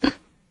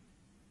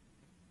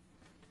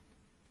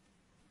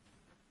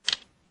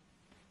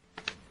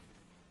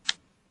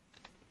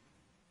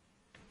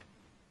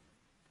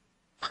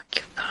 Fuck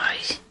you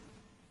guys.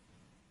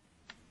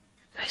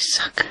 You guys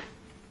suck.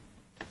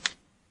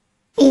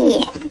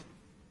 Yeah.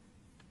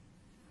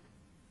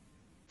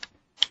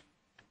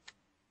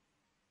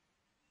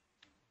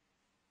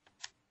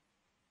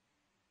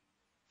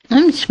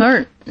 I'm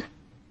smart.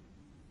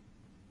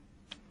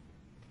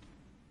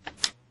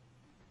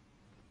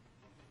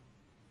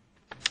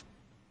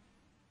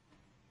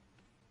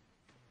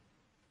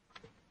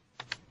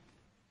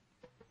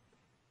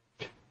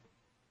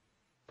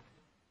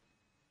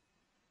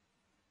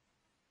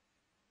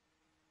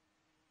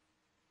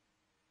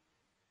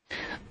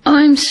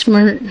 I'm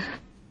smart.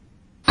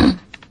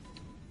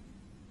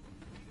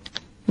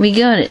 We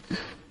got it.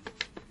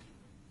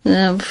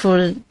 Before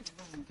the...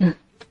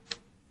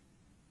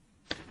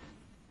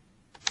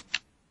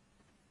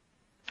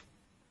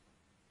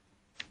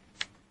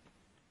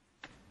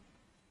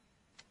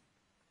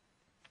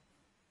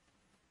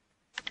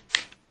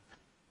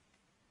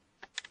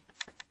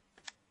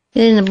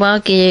 Get in the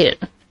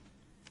bucket.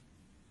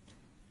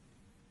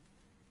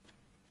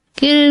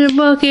 Get in the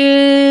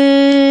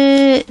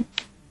bucket.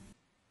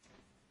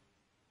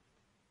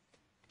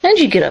 How'd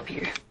you get up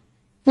here?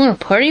 Want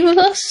to party with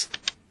us?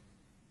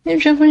 Maybe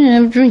jump in and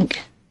have a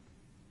drink.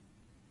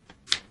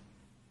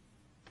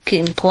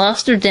 Getting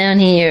plastered down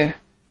here.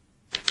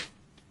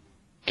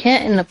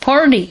 Cat in the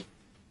party.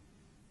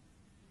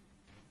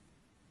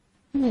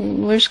 Hey,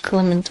 where's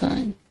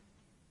Clementine?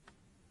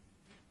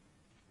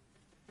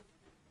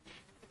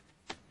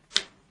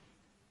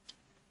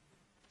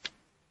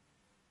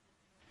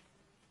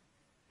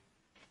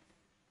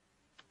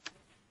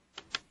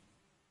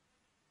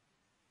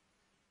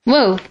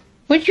 Whoa,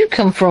 where'd you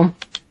come from?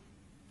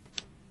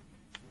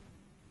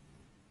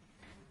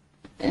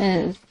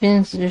 It's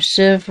been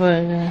served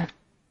for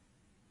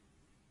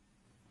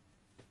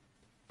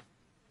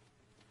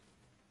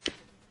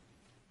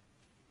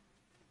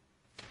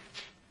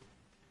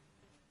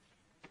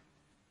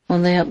Are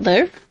they up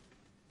there?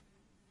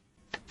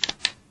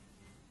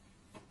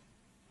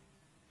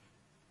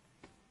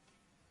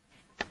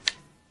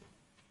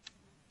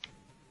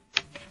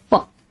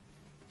 What?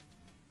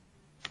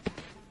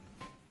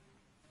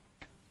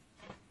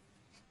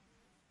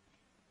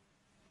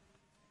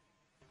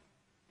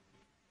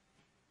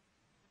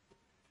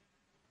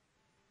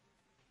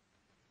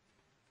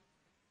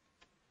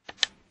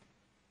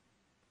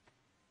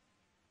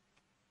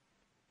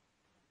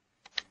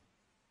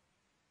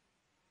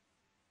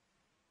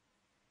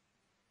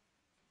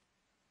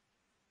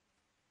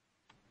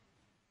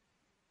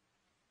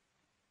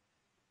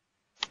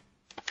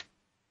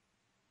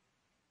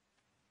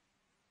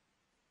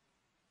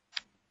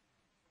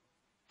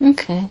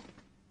 Okay.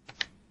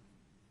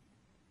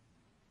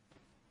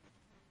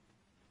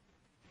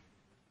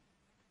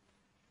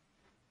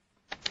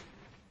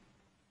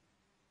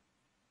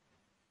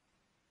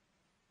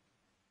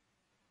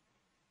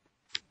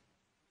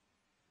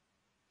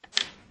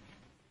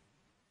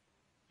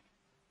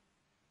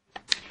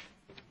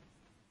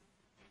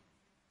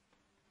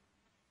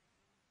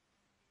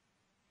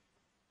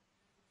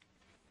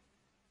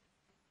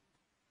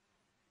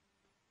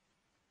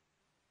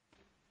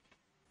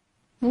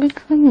 Where'd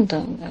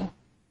Clementine go?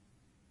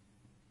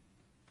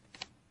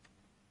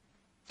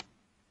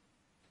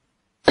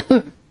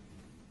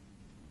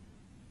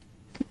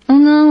 Oh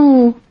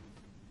no!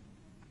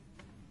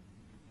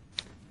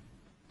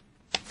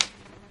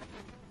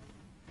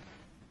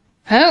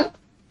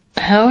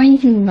 How are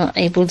you not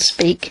able to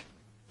speak?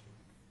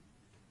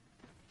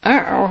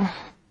 Uh-oh.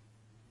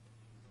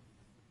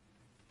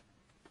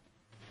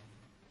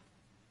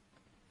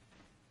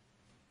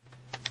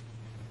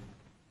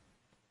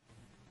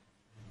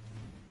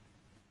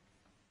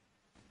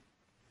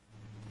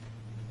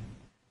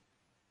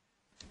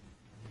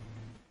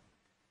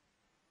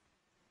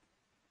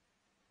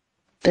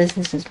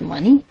 Business is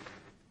money?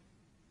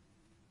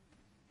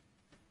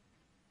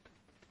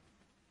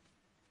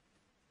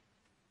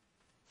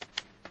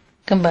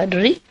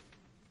 Camaraderie?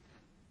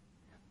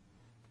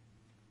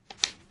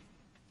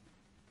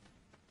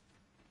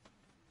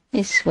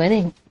 He's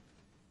sweating.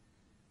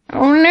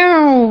 Oh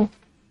no!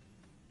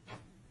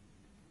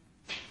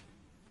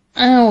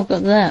 Oh,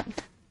 got that.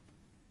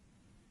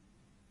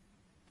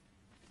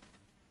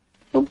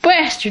 Oh,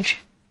 bastard!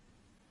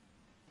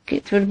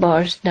 Get through the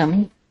bars,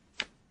 dummy.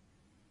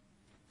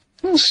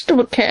 Oh,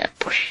 stupid cat.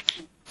 Push.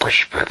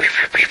 Push.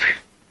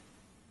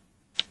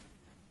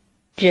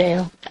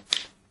 Jail.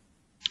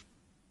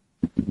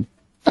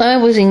 I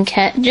was in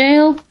cat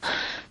jail?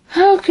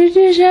 How could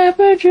this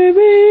happen to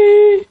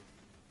me?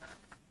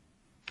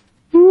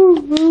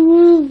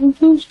 I'm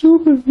so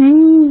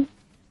stupid.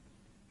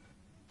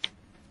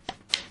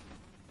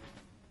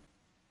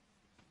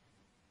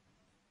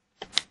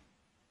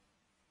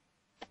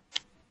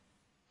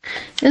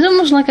 It's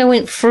almost like I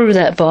went through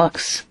that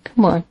box.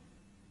 Come on.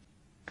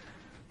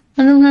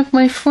 I don't have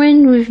my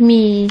friend with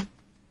me.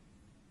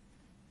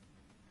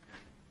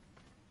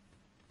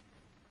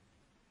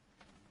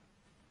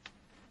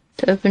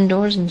 To open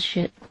doors and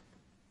shit.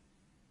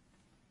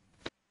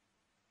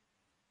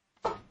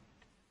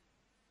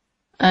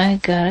 I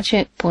got a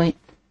checkpoint.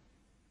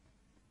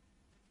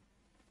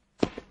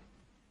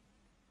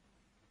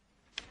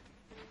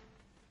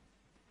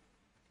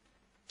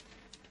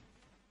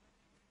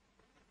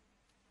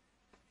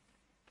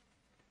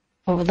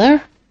 Over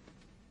there?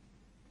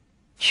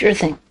 Sure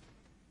thing.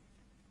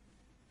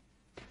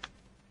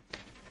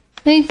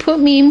 They put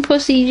me in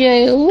pussy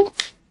jail.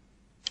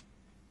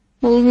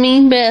 Those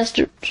mean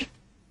bastards.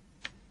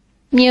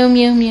 Meow,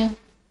 meow, meow.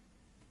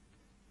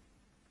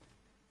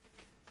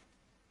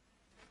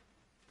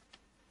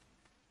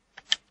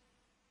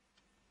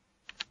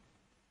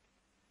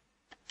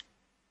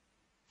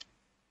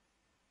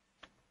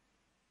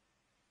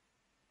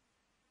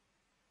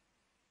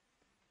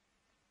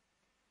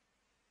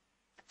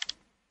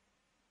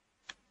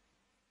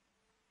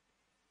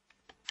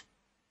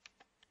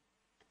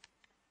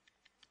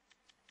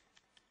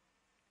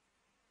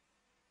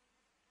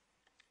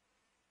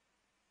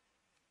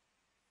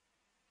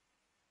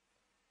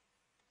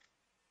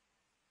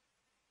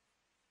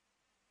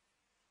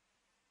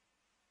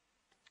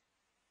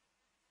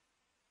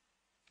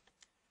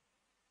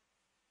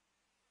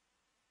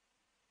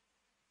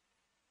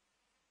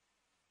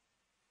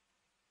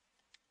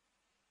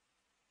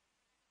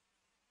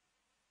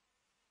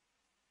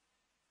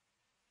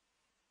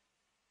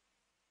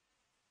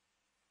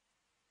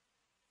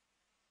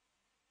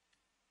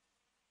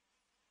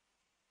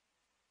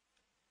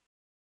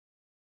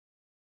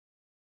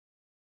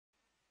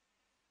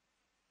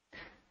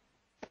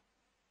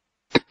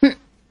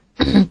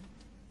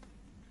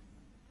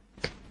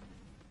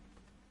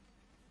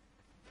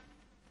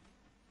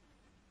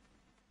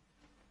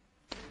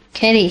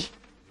 Kitty.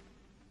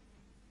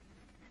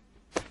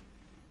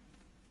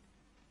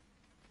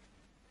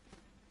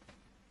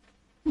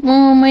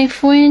 Oh, my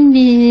friend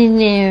is in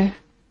there.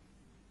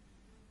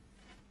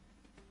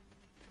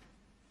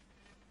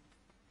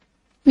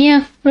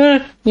 Yeah.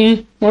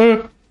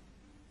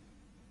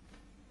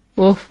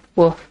 Woof,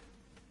 woof.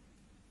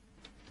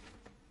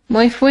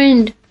 My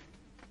friend.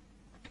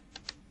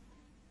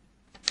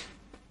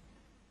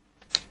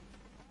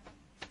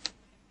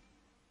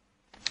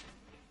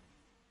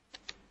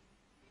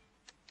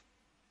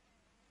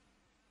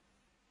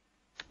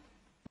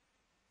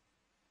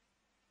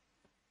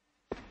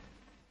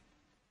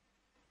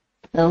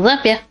 Thumbs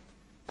up, yeah.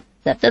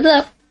 Thumbs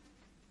up.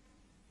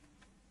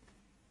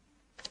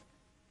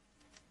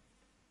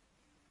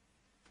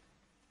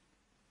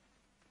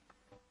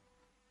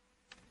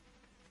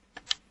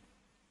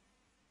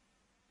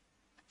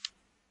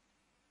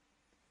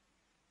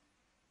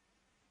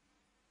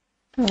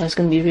 Oh, it's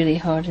gonna be really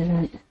hard,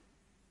 isn't it?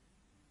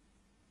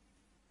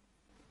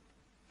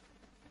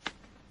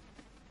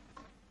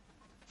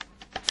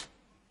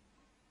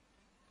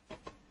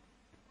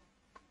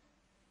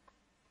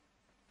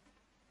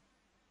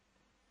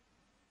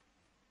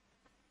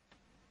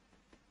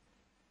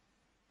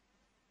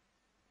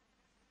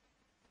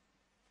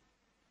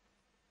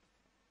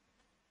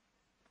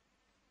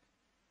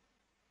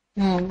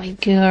 Oh my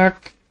god.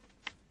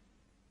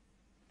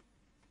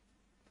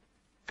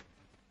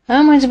 How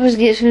am I supposed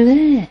to get through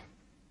there?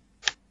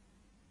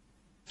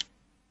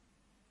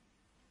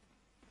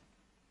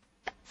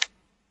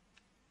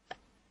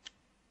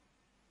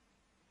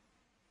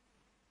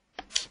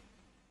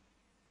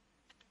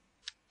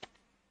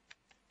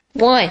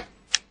 Why?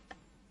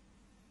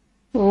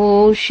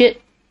 Oh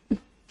shit.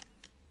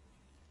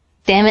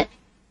 Damn it.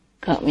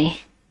 Got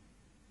me.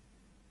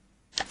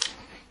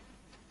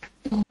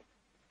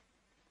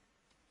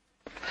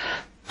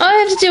 I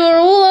have to do it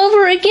all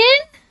over again?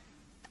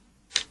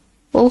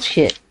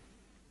 Bullshit.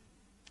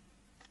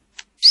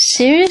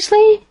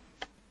 Seriously?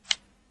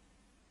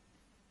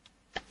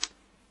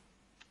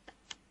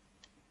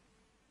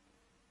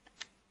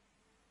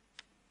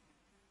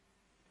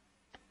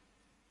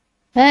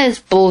 That is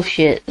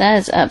bullshit. That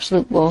is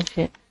absolute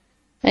bullshit.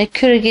 They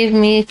could have given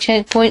me a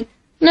checkpoint.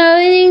 No,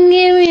 they didn't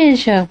give me a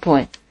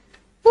checkpoint.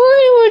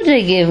 Why would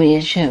they give me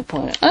a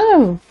checkpoint? I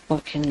don't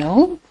fucking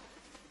know.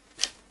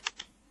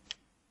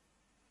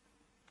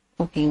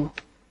 Fucking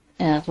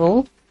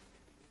asshole.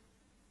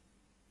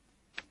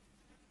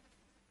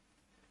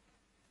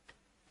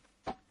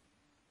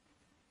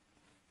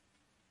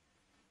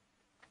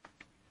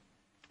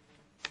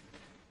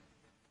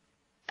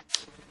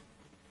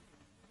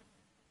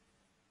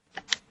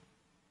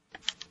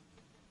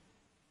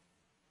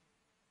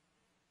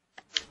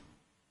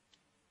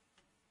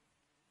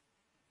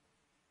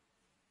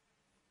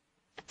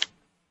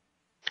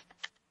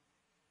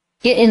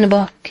 Get in the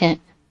bucket.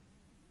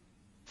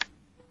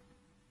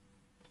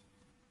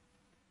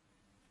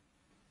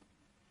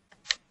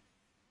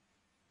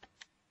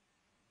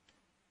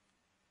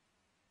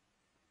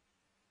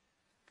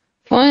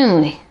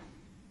 Finally.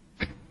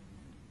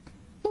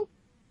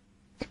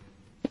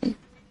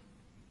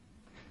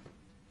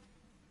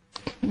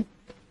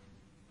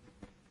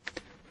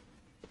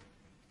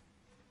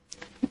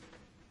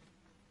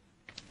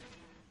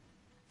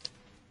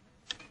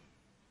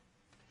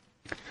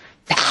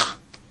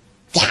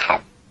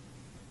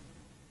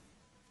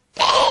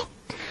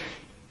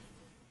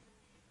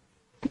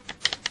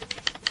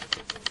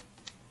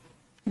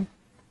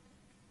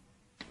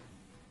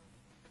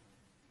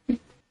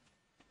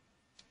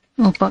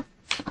 Oh, fuck.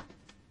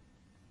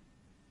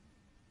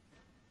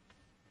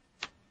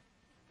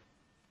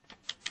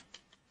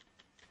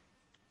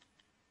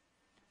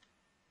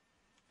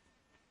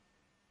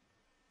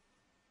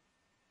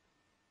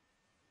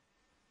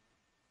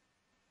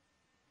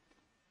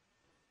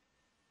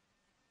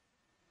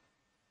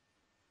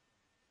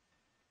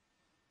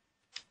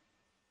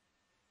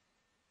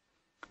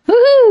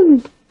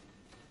 Woohoo!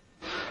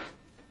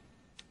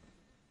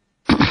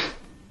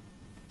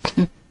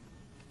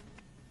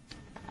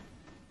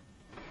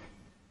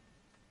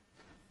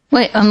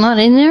 Wait, I'm not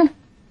in there?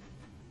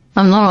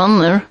 I'm not on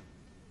there.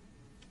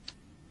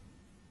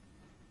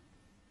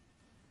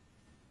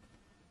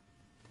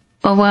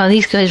 Oh wow,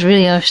 these guys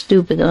really are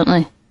stupid, aren't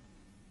they?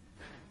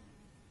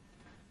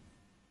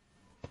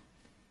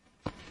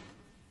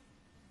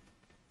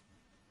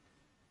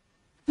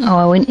 Oh,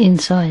 I went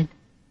inside.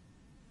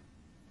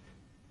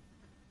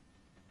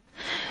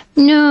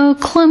 No,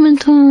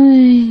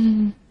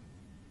 Clementine!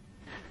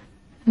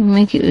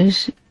 Make it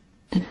was...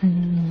 I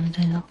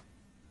don't know.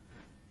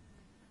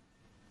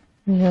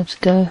 We have to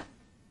go.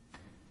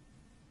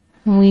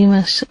 We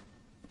must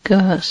go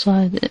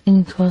outside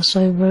in class.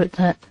 I wrote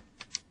that.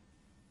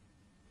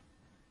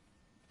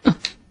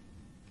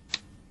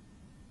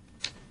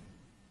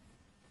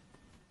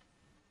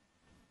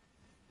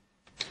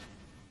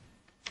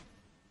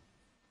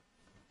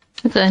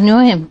 Look, I know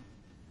him.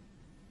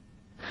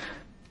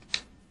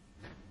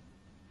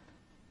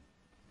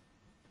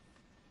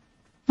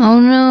 Oh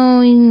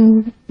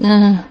no,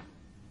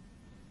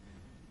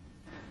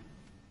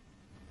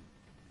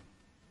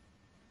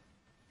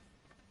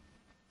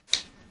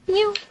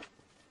 Meow.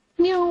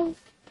 Meow.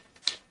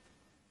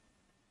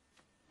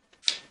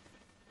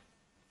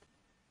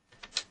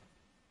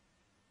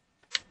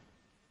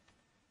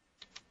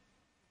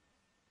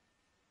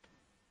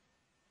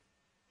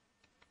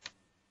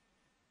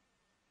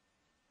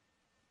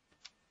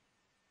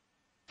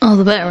 Oh,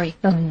 the battery.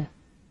 Oh, yeah.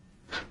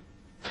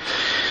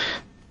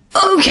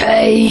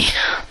 Okay.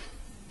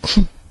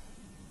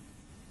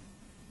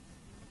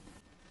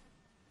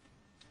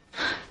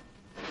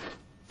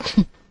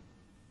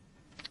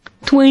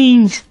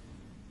 Tweens.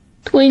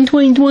 Tween,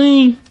 tween,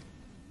 tween.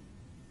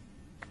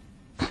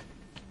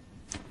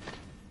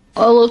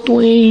 I love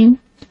tween.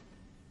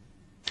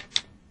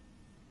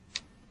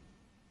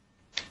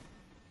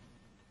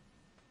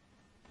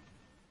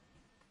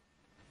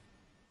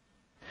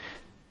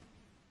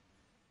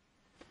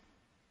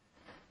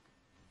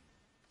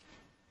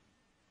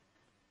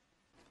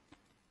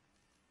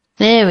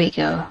 There we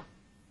go.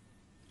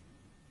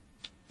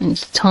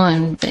 It's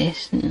time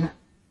based.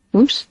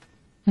 Oops.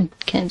 I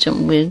can't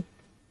jump weird.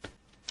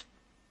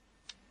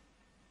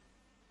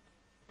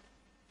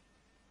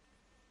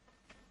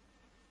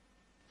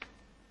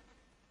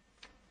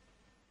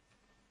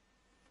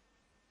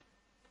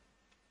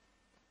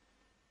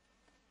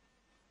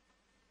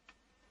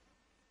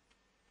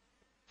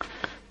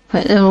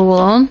 Right, level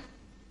 1.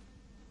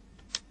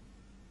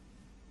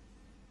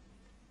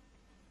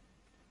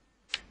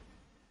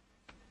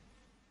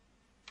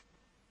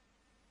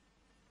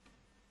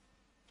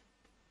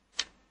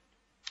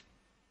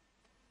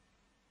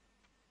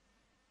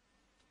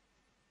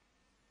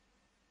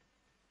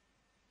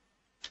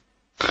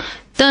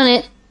 Done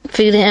it.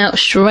 Figured it out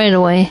straight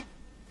away.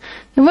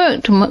 It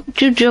worked.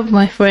 Good job,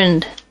 my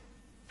friend.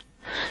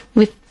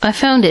 I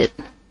found it.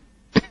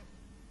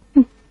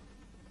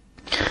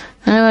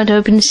 I know how to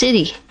open the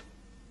city.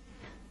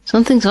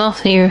 Something's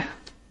off here.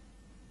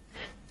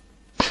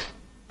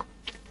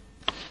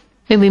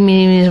 Maybe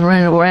me needs to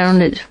run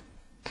around it.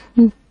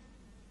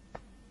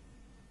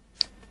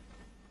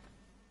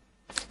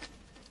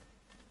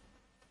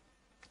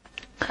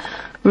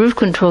 Roof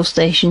control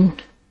station.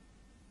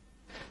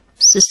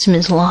 System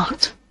is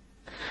locked.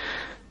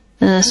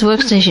 This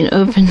workstation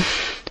open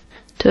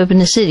to open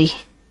the city.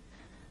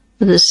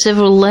 But there's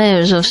several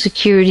layers of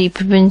security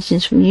preventing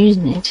us from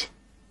using it.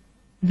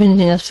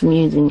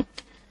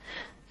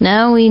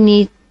 Now we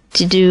need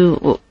to do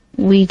what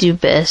we do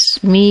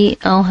best. Me,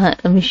 I'll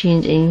hack the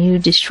machines and you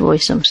destroy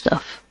some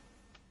stuff.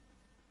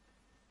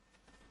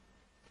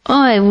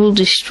 I will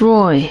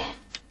destroy.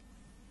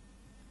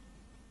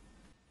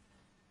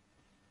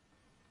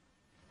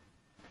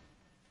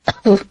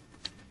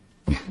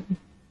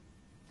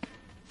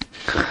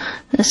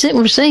 That's it,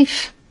 we're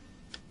safe.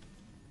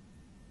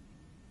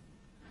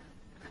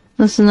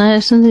 Listen, I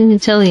have something to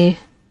tell you.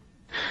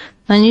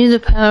 I knew the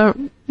power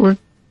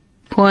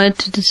required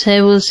to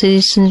disable the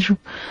city's central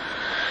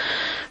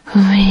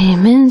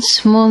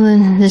immense, more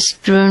than this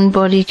drone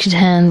body could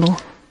handle.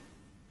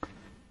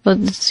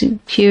 But the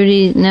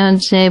security is now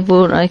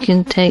disabled. I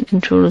can take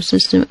control of the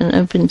system and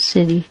open the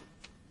city.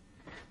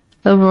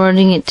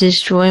 Overriding it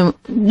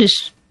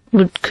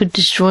could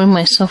destroy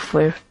my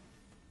software.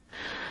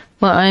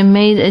 But I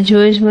made a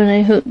choice when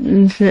I hooked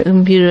into the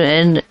computer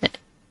and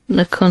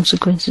the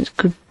consequences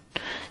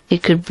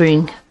it could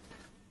bring.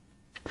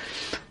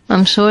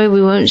 I'm sorry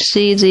we won't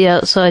see the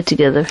outside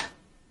together.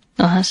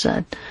 Oh, that's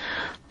sad.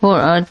 Or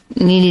I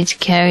needed to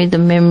carry the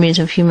memories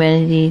of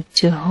humanity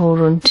to hold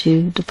on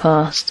to the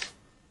past.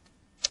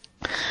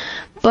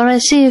 But I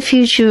see a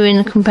future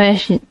in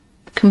compassion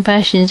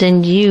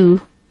and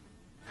you.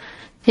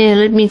 Here,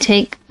 let me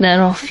take that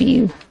off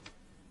you.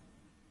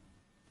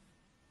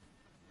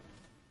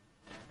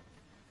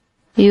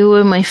 You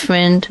were my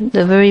friend,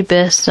 the very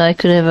best I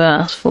could ever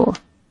ask for.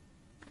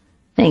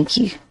 Thank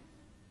you.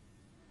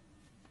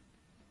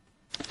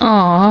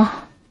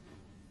 Aww.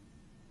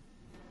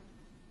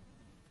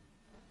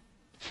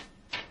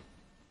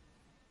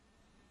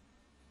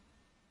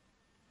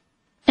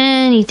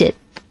 And he did.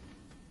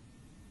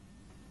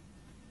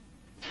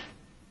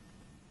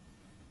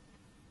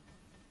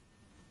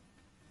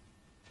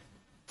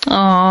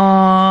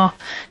 Aww.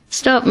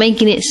 Stop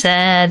making it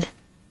sad.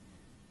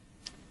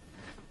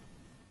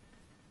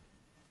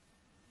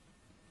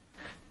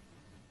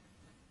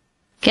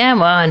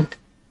 Come on.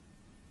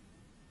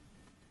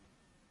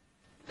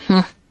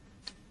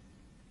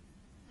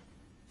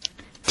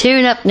 Tear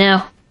it up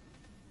now.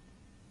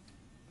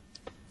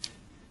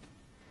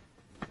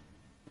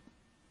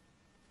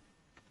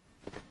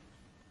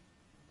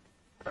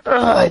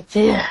 Oh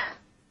dear.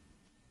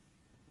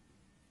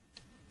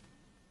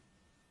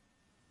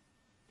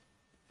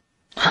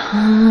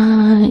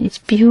 It's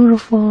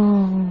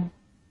beautiful.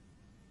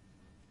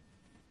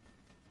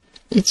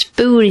 It's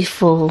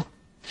beautiful.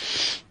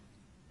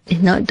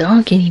 It's not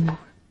dark anymore.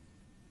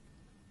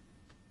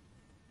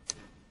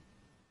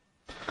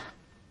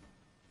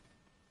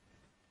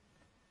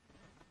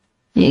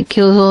 It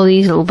kills all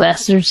these little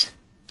bastards.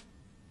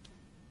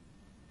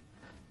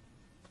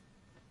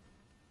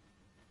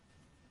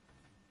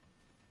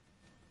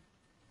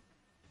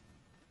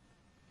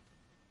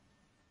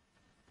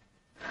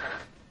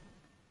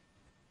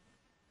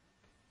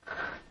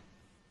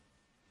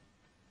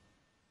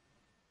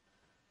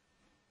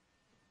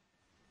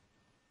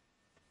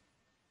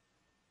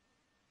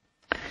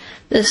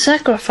 The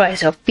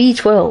sacrifice of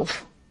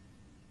B12.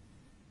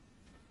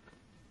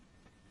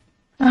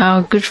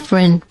 Our good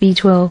friend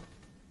B12.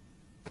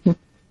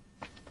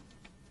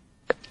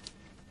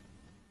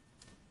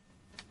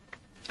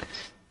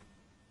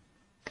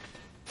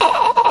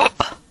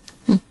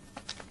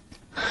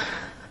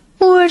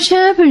 What's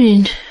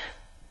happening?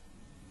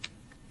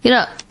 Get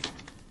up.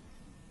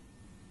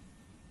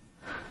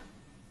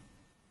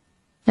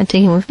 I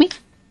take him with me.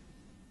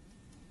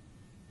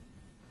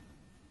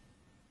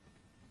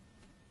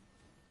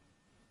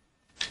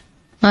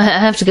 I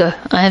have to go.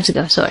 I have to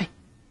go. Sorry.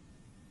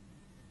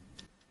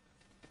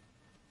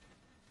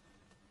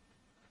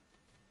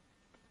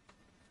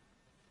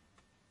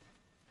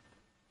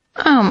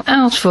 I'm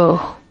out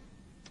for.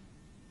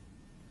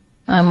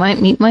 I might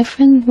meet my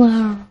friend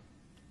Laura.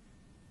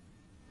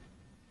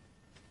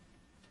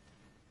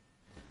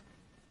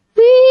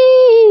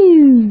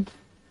 Whee!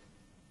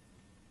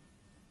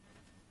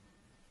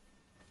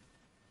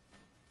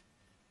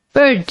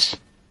 Birds.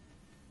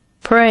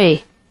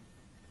 Prey.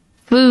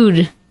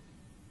 Food.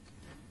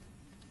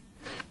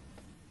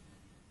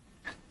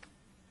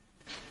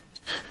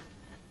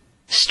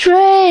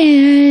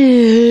 Stray.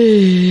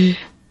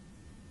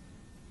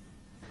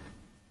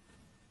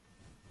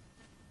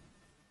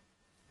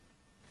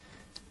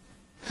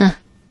 Huh.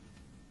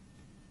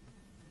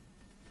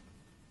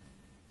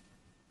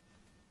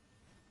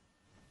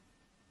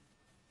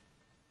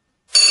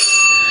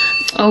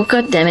 Oh,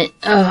 god damn it.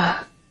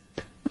 Oh.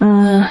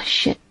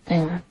 Shit.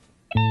 Hang on.